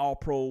he's an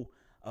all-pro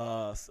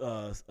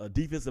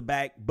defensive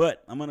back.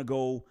 But I'm going to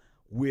go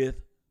with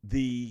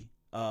the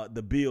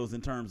Bills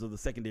in terms of the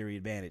secondary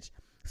advantage.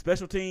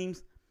 Special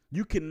teams,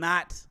 you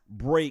cannot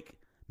break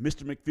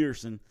Mr.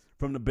 McPherson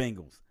from the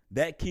Bengals.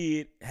 That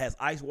kid has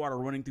ice water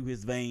running through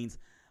his veins.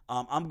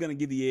 I'm going to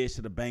give the edge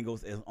to the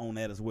Bengals on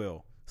that as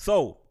well.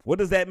 So what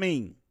does that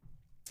mean?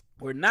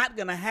 We're not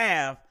going to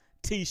have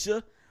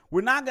Teshia.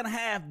 We're not going to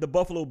have the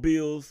Buffalo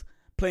Bills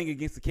playing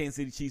against the Kansas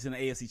City Chiefs in the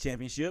AFC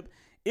Championship.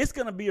 It's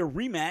going to be a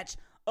rematch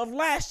of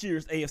last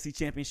year's AFC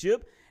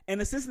Championship, and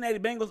the Cincinnati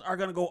Bengals are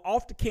going to go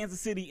off to Kansas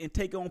City and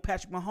take on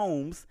Patrick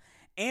Mahomes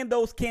and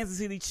those Kansas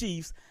City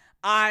Chiefs.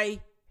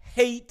 I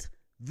hate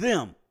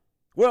them.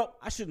 Well,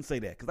 I shouldn't say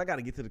that because I got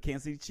to get to the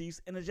Kansas City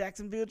Chiefs and the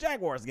Jacksonville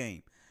Jaguars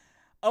game.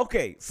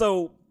 Okay,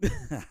 so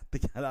I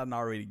think I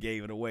already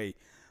gave it away.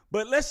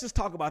 But let's just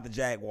talk about the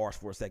Jaguars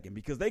for a second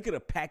because they could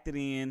have packed it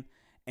in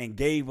and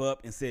gave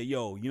up and said,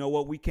 yo, you know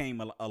what? We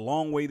came a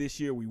long way this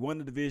year. We won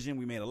the division.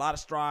 We made a lot of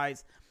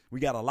strides. We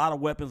got a lot of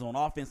weapons on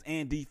offense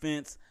and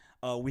defense.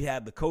 We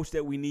have the coach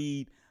that we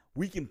need.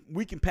 We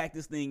can pack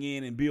this thing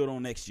in and build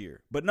on next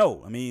year. But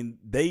no, I mean,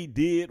 they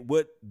did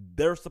what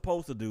they're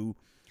supposed to do,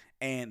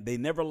 and they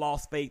never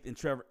lost faith in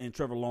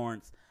Trevor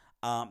Lawrence.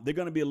 They're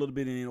going to be a little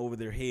bit in over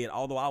their head,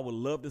 although I would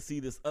love to see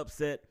this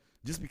upset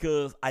just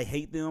because I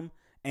hate them,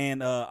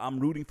 and I'm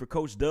rooting for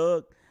Coach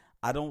Doug.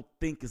 I don't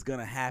think it's going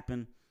to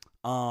happen.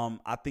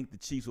 I think the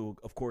Chiefs will,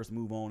 of course,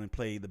 move on and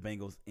play the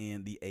Bengals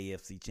in the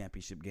AFC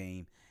Championship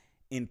game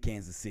in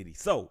Kansas City.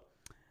 So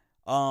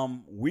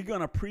we're going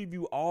to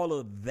preview all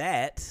of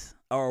that,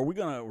 or we're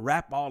going to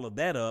wrap all of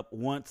that up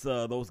once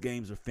those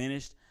games are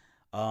finished.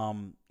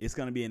 It's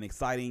going to be an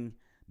exciting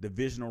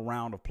divisional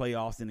round of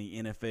playoffs in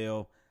the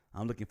NFL.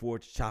 I'm looking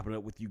forward to chopping it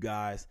up with you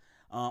guys.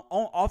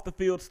 Off the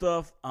field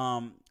stuff,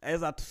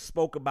 as I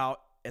spoke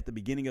about at the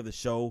beginning of the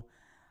show,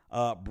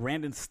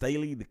 Brandon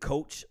Staley, the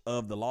coach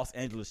of the Los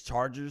Angeles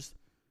Chargers,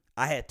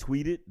 I had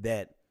tweeted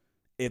that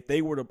if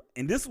they were to,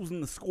 and this was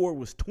when the score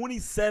was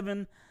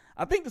 27,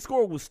 I think the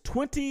score was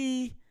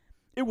 20,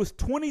 it was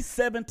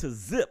 27 to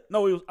zip.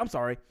 No,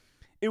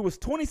 it was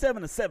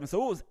 27 to 7,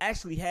 so it was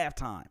actually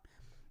halftime.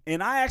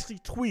 And I actually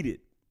tweeted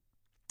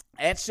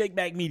at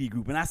Shakeback Media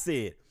Group, and I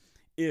said,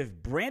 if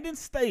Brandon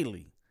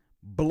Staley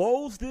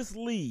blows this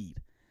lead,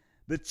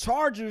 the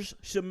Chargers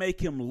should make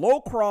him low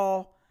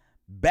crawl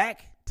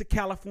back to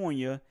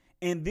California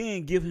and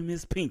then give him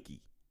his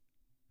pinky.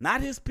 Not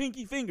his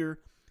pinky finger,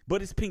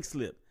 but his pink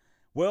slip.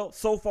 Well,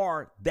 so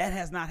far, that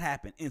has not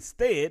happened.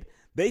 Instead,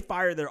 they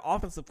fired their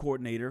offensive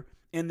coordinator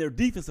and their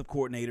defensive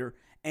coordinator,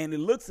 and it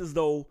looks as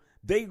though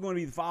they're going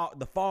to be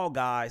the fall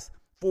guys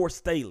for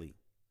Staley.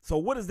 So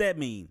what does that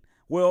mean?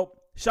 Well,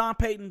 Sean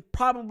Payton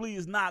probably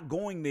is not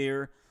going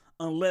there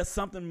unless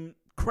something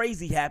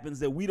crazy happens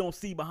that we don't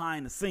see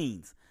behind the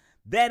scenes.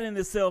 That in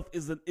itself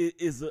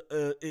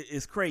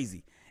is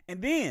crazy.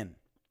 And then,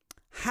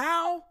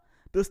 how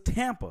does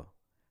Tampa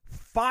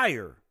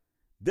fire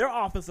their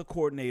offensive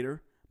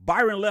coordinator,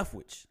 Byron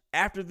Leftwich,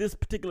 after this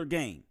particular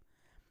game?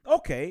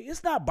 Okay,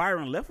 it's not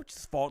Byron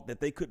Leftwich's fault that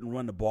they couldn't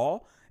run the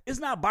ball. It's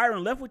not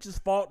Byron Leftwich's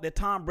fault that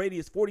Tom Brady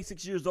is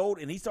 46 years old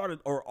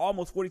or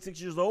almost 46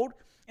 years old,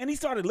 and he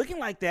started looking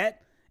like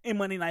that in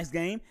Monday night's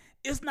game.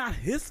 It's not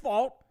his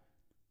fault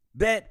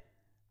that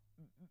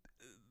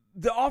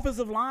the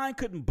offensive line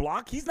couldn't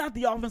block. He's not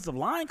the offensive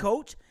line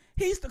coach.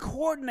 He's the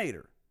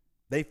coordinator.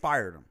 They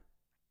fired him.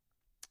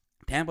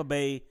 Tampa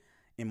Bay,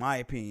 in my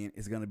opinion,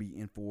 is going to be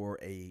in for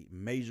a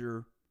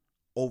major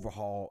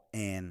overhaul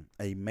and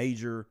a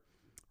major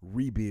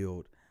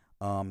rebuild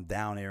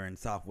down there in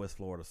Southwest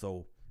Florida.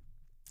 So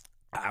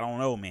I don't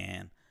know,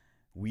 man.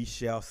 We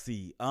shall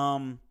see.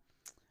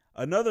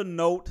 Another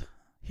note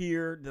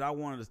here that I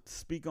wanted to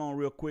speak on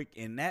real quick,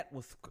 and that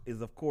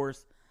is of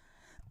course,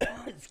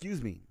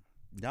 excuse me.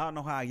 Y'all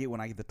know how I get when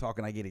I get to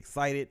talking. I get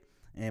excited,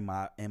 and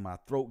my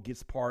throat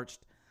gets parched,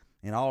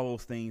 and all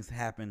those things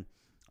happen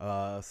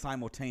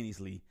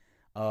simultaneously.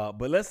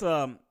 But let's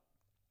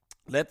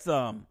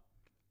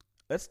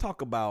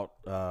talk about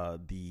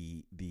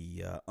the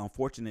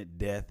unfortunate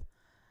death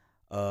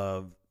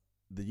of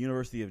the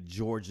University of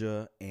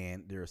Georgia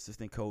and their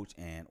assistant coach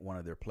and one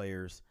of their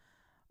players.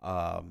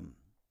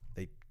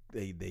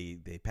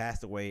 They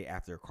passed away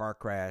after a car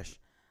crash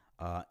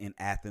in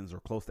Athens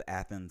or close to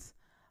Athens.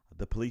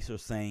 The police are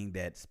saying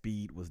that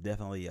speed was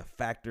definitely a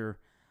factor.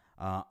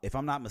 If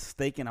I'm not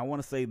mistaken, I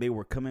want to say they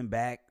were coming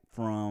back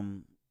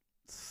from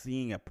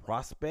seeing a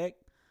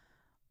prospect.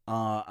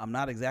 I'm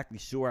not exactly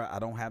sure. I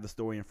don't have the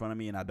story in front of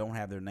me, and I don't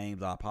have their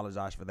names. I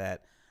apologize for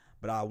that.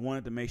 But I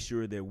wanted to make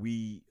sure that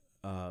we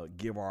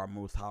give our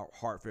most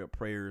heartfelt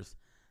prayers,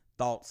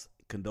 thoughts,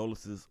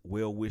 condolences,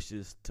 well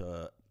wishes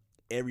to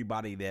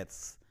everybody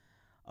that's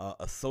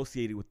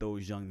associated with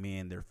those young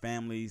men, their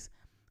families,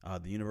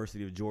 the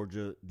University of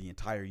Georgia, the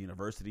entire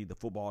university, the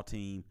football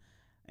team,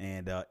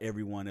 and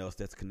everyone else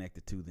that's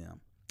connected to them.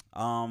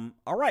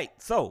 All right,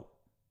 so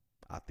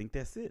I think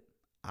that's it.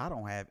 I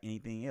don't have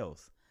anything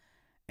else.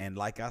 And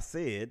like I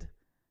said,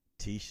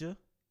 Teshia,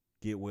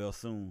 get well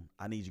soon.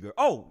 I need you, girl.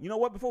 Oh, you know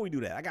what? Before we do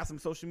that, I got some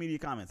social media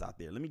comments out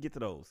there. Let me get to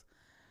those.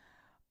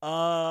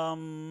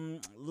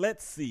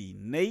 Let's see.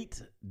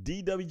 Nate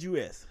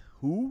DWS.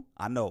 Who?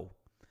 I know.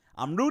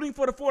 I'm rooting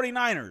for the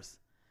 49ers.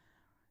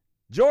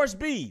 George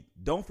B.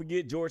 Don't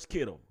forget George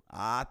Kittle.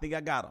 I think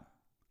I got him.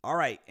 All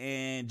right.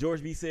 And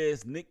George B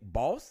says Nick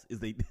Boss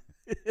is a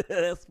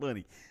that's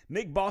funny.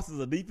 Nick Boss is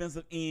a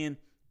defensive end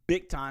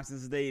big time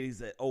since the day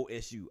he's at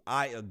OSU.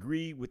 I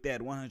agree with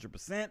that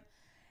 100%.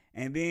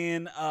 And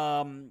then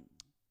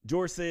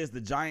George says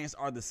the Giants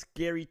are the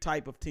scary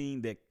type of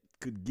team that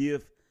could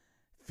give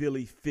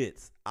Philly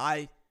fits.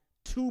 I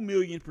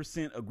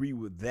 2,000,000% agree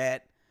with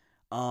that.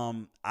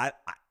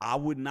 I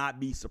would not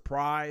be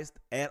surprised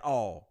at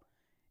all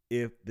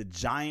if the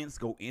Giants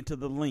go into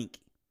the link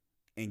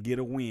and get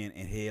a win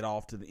and head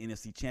off to the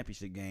NFC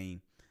Championship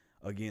game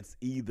against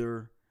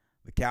either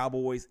the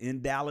Cowboys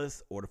in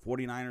Dallas or the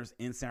 49ers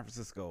in San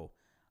Francisco.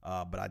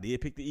 But I did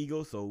pick the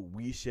Eagles, so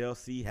we shall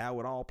see how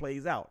it all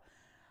plays out.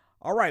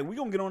 All right, we're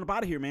going to get on up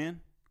out of here,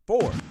 man.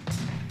 For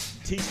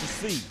Teshia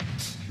C,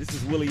 this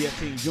is Willie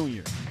Epting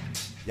Jr.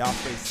 Y'all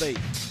stay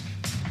safe.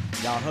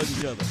 Y'all hug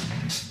each other.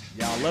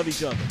 Y'all love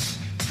each other.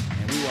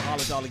 And we will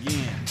holler at y'all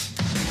again.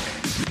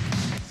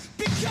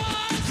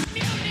 Because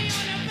mutiny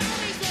on the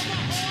boundaries what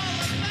we're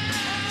all about.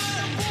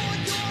 Aboard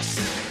your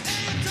ship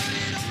and turn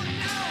it on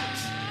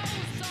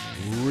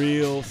now.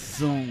 Real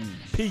soon.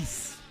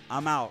 Peace.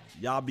 I'm out.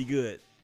 Y'all be good.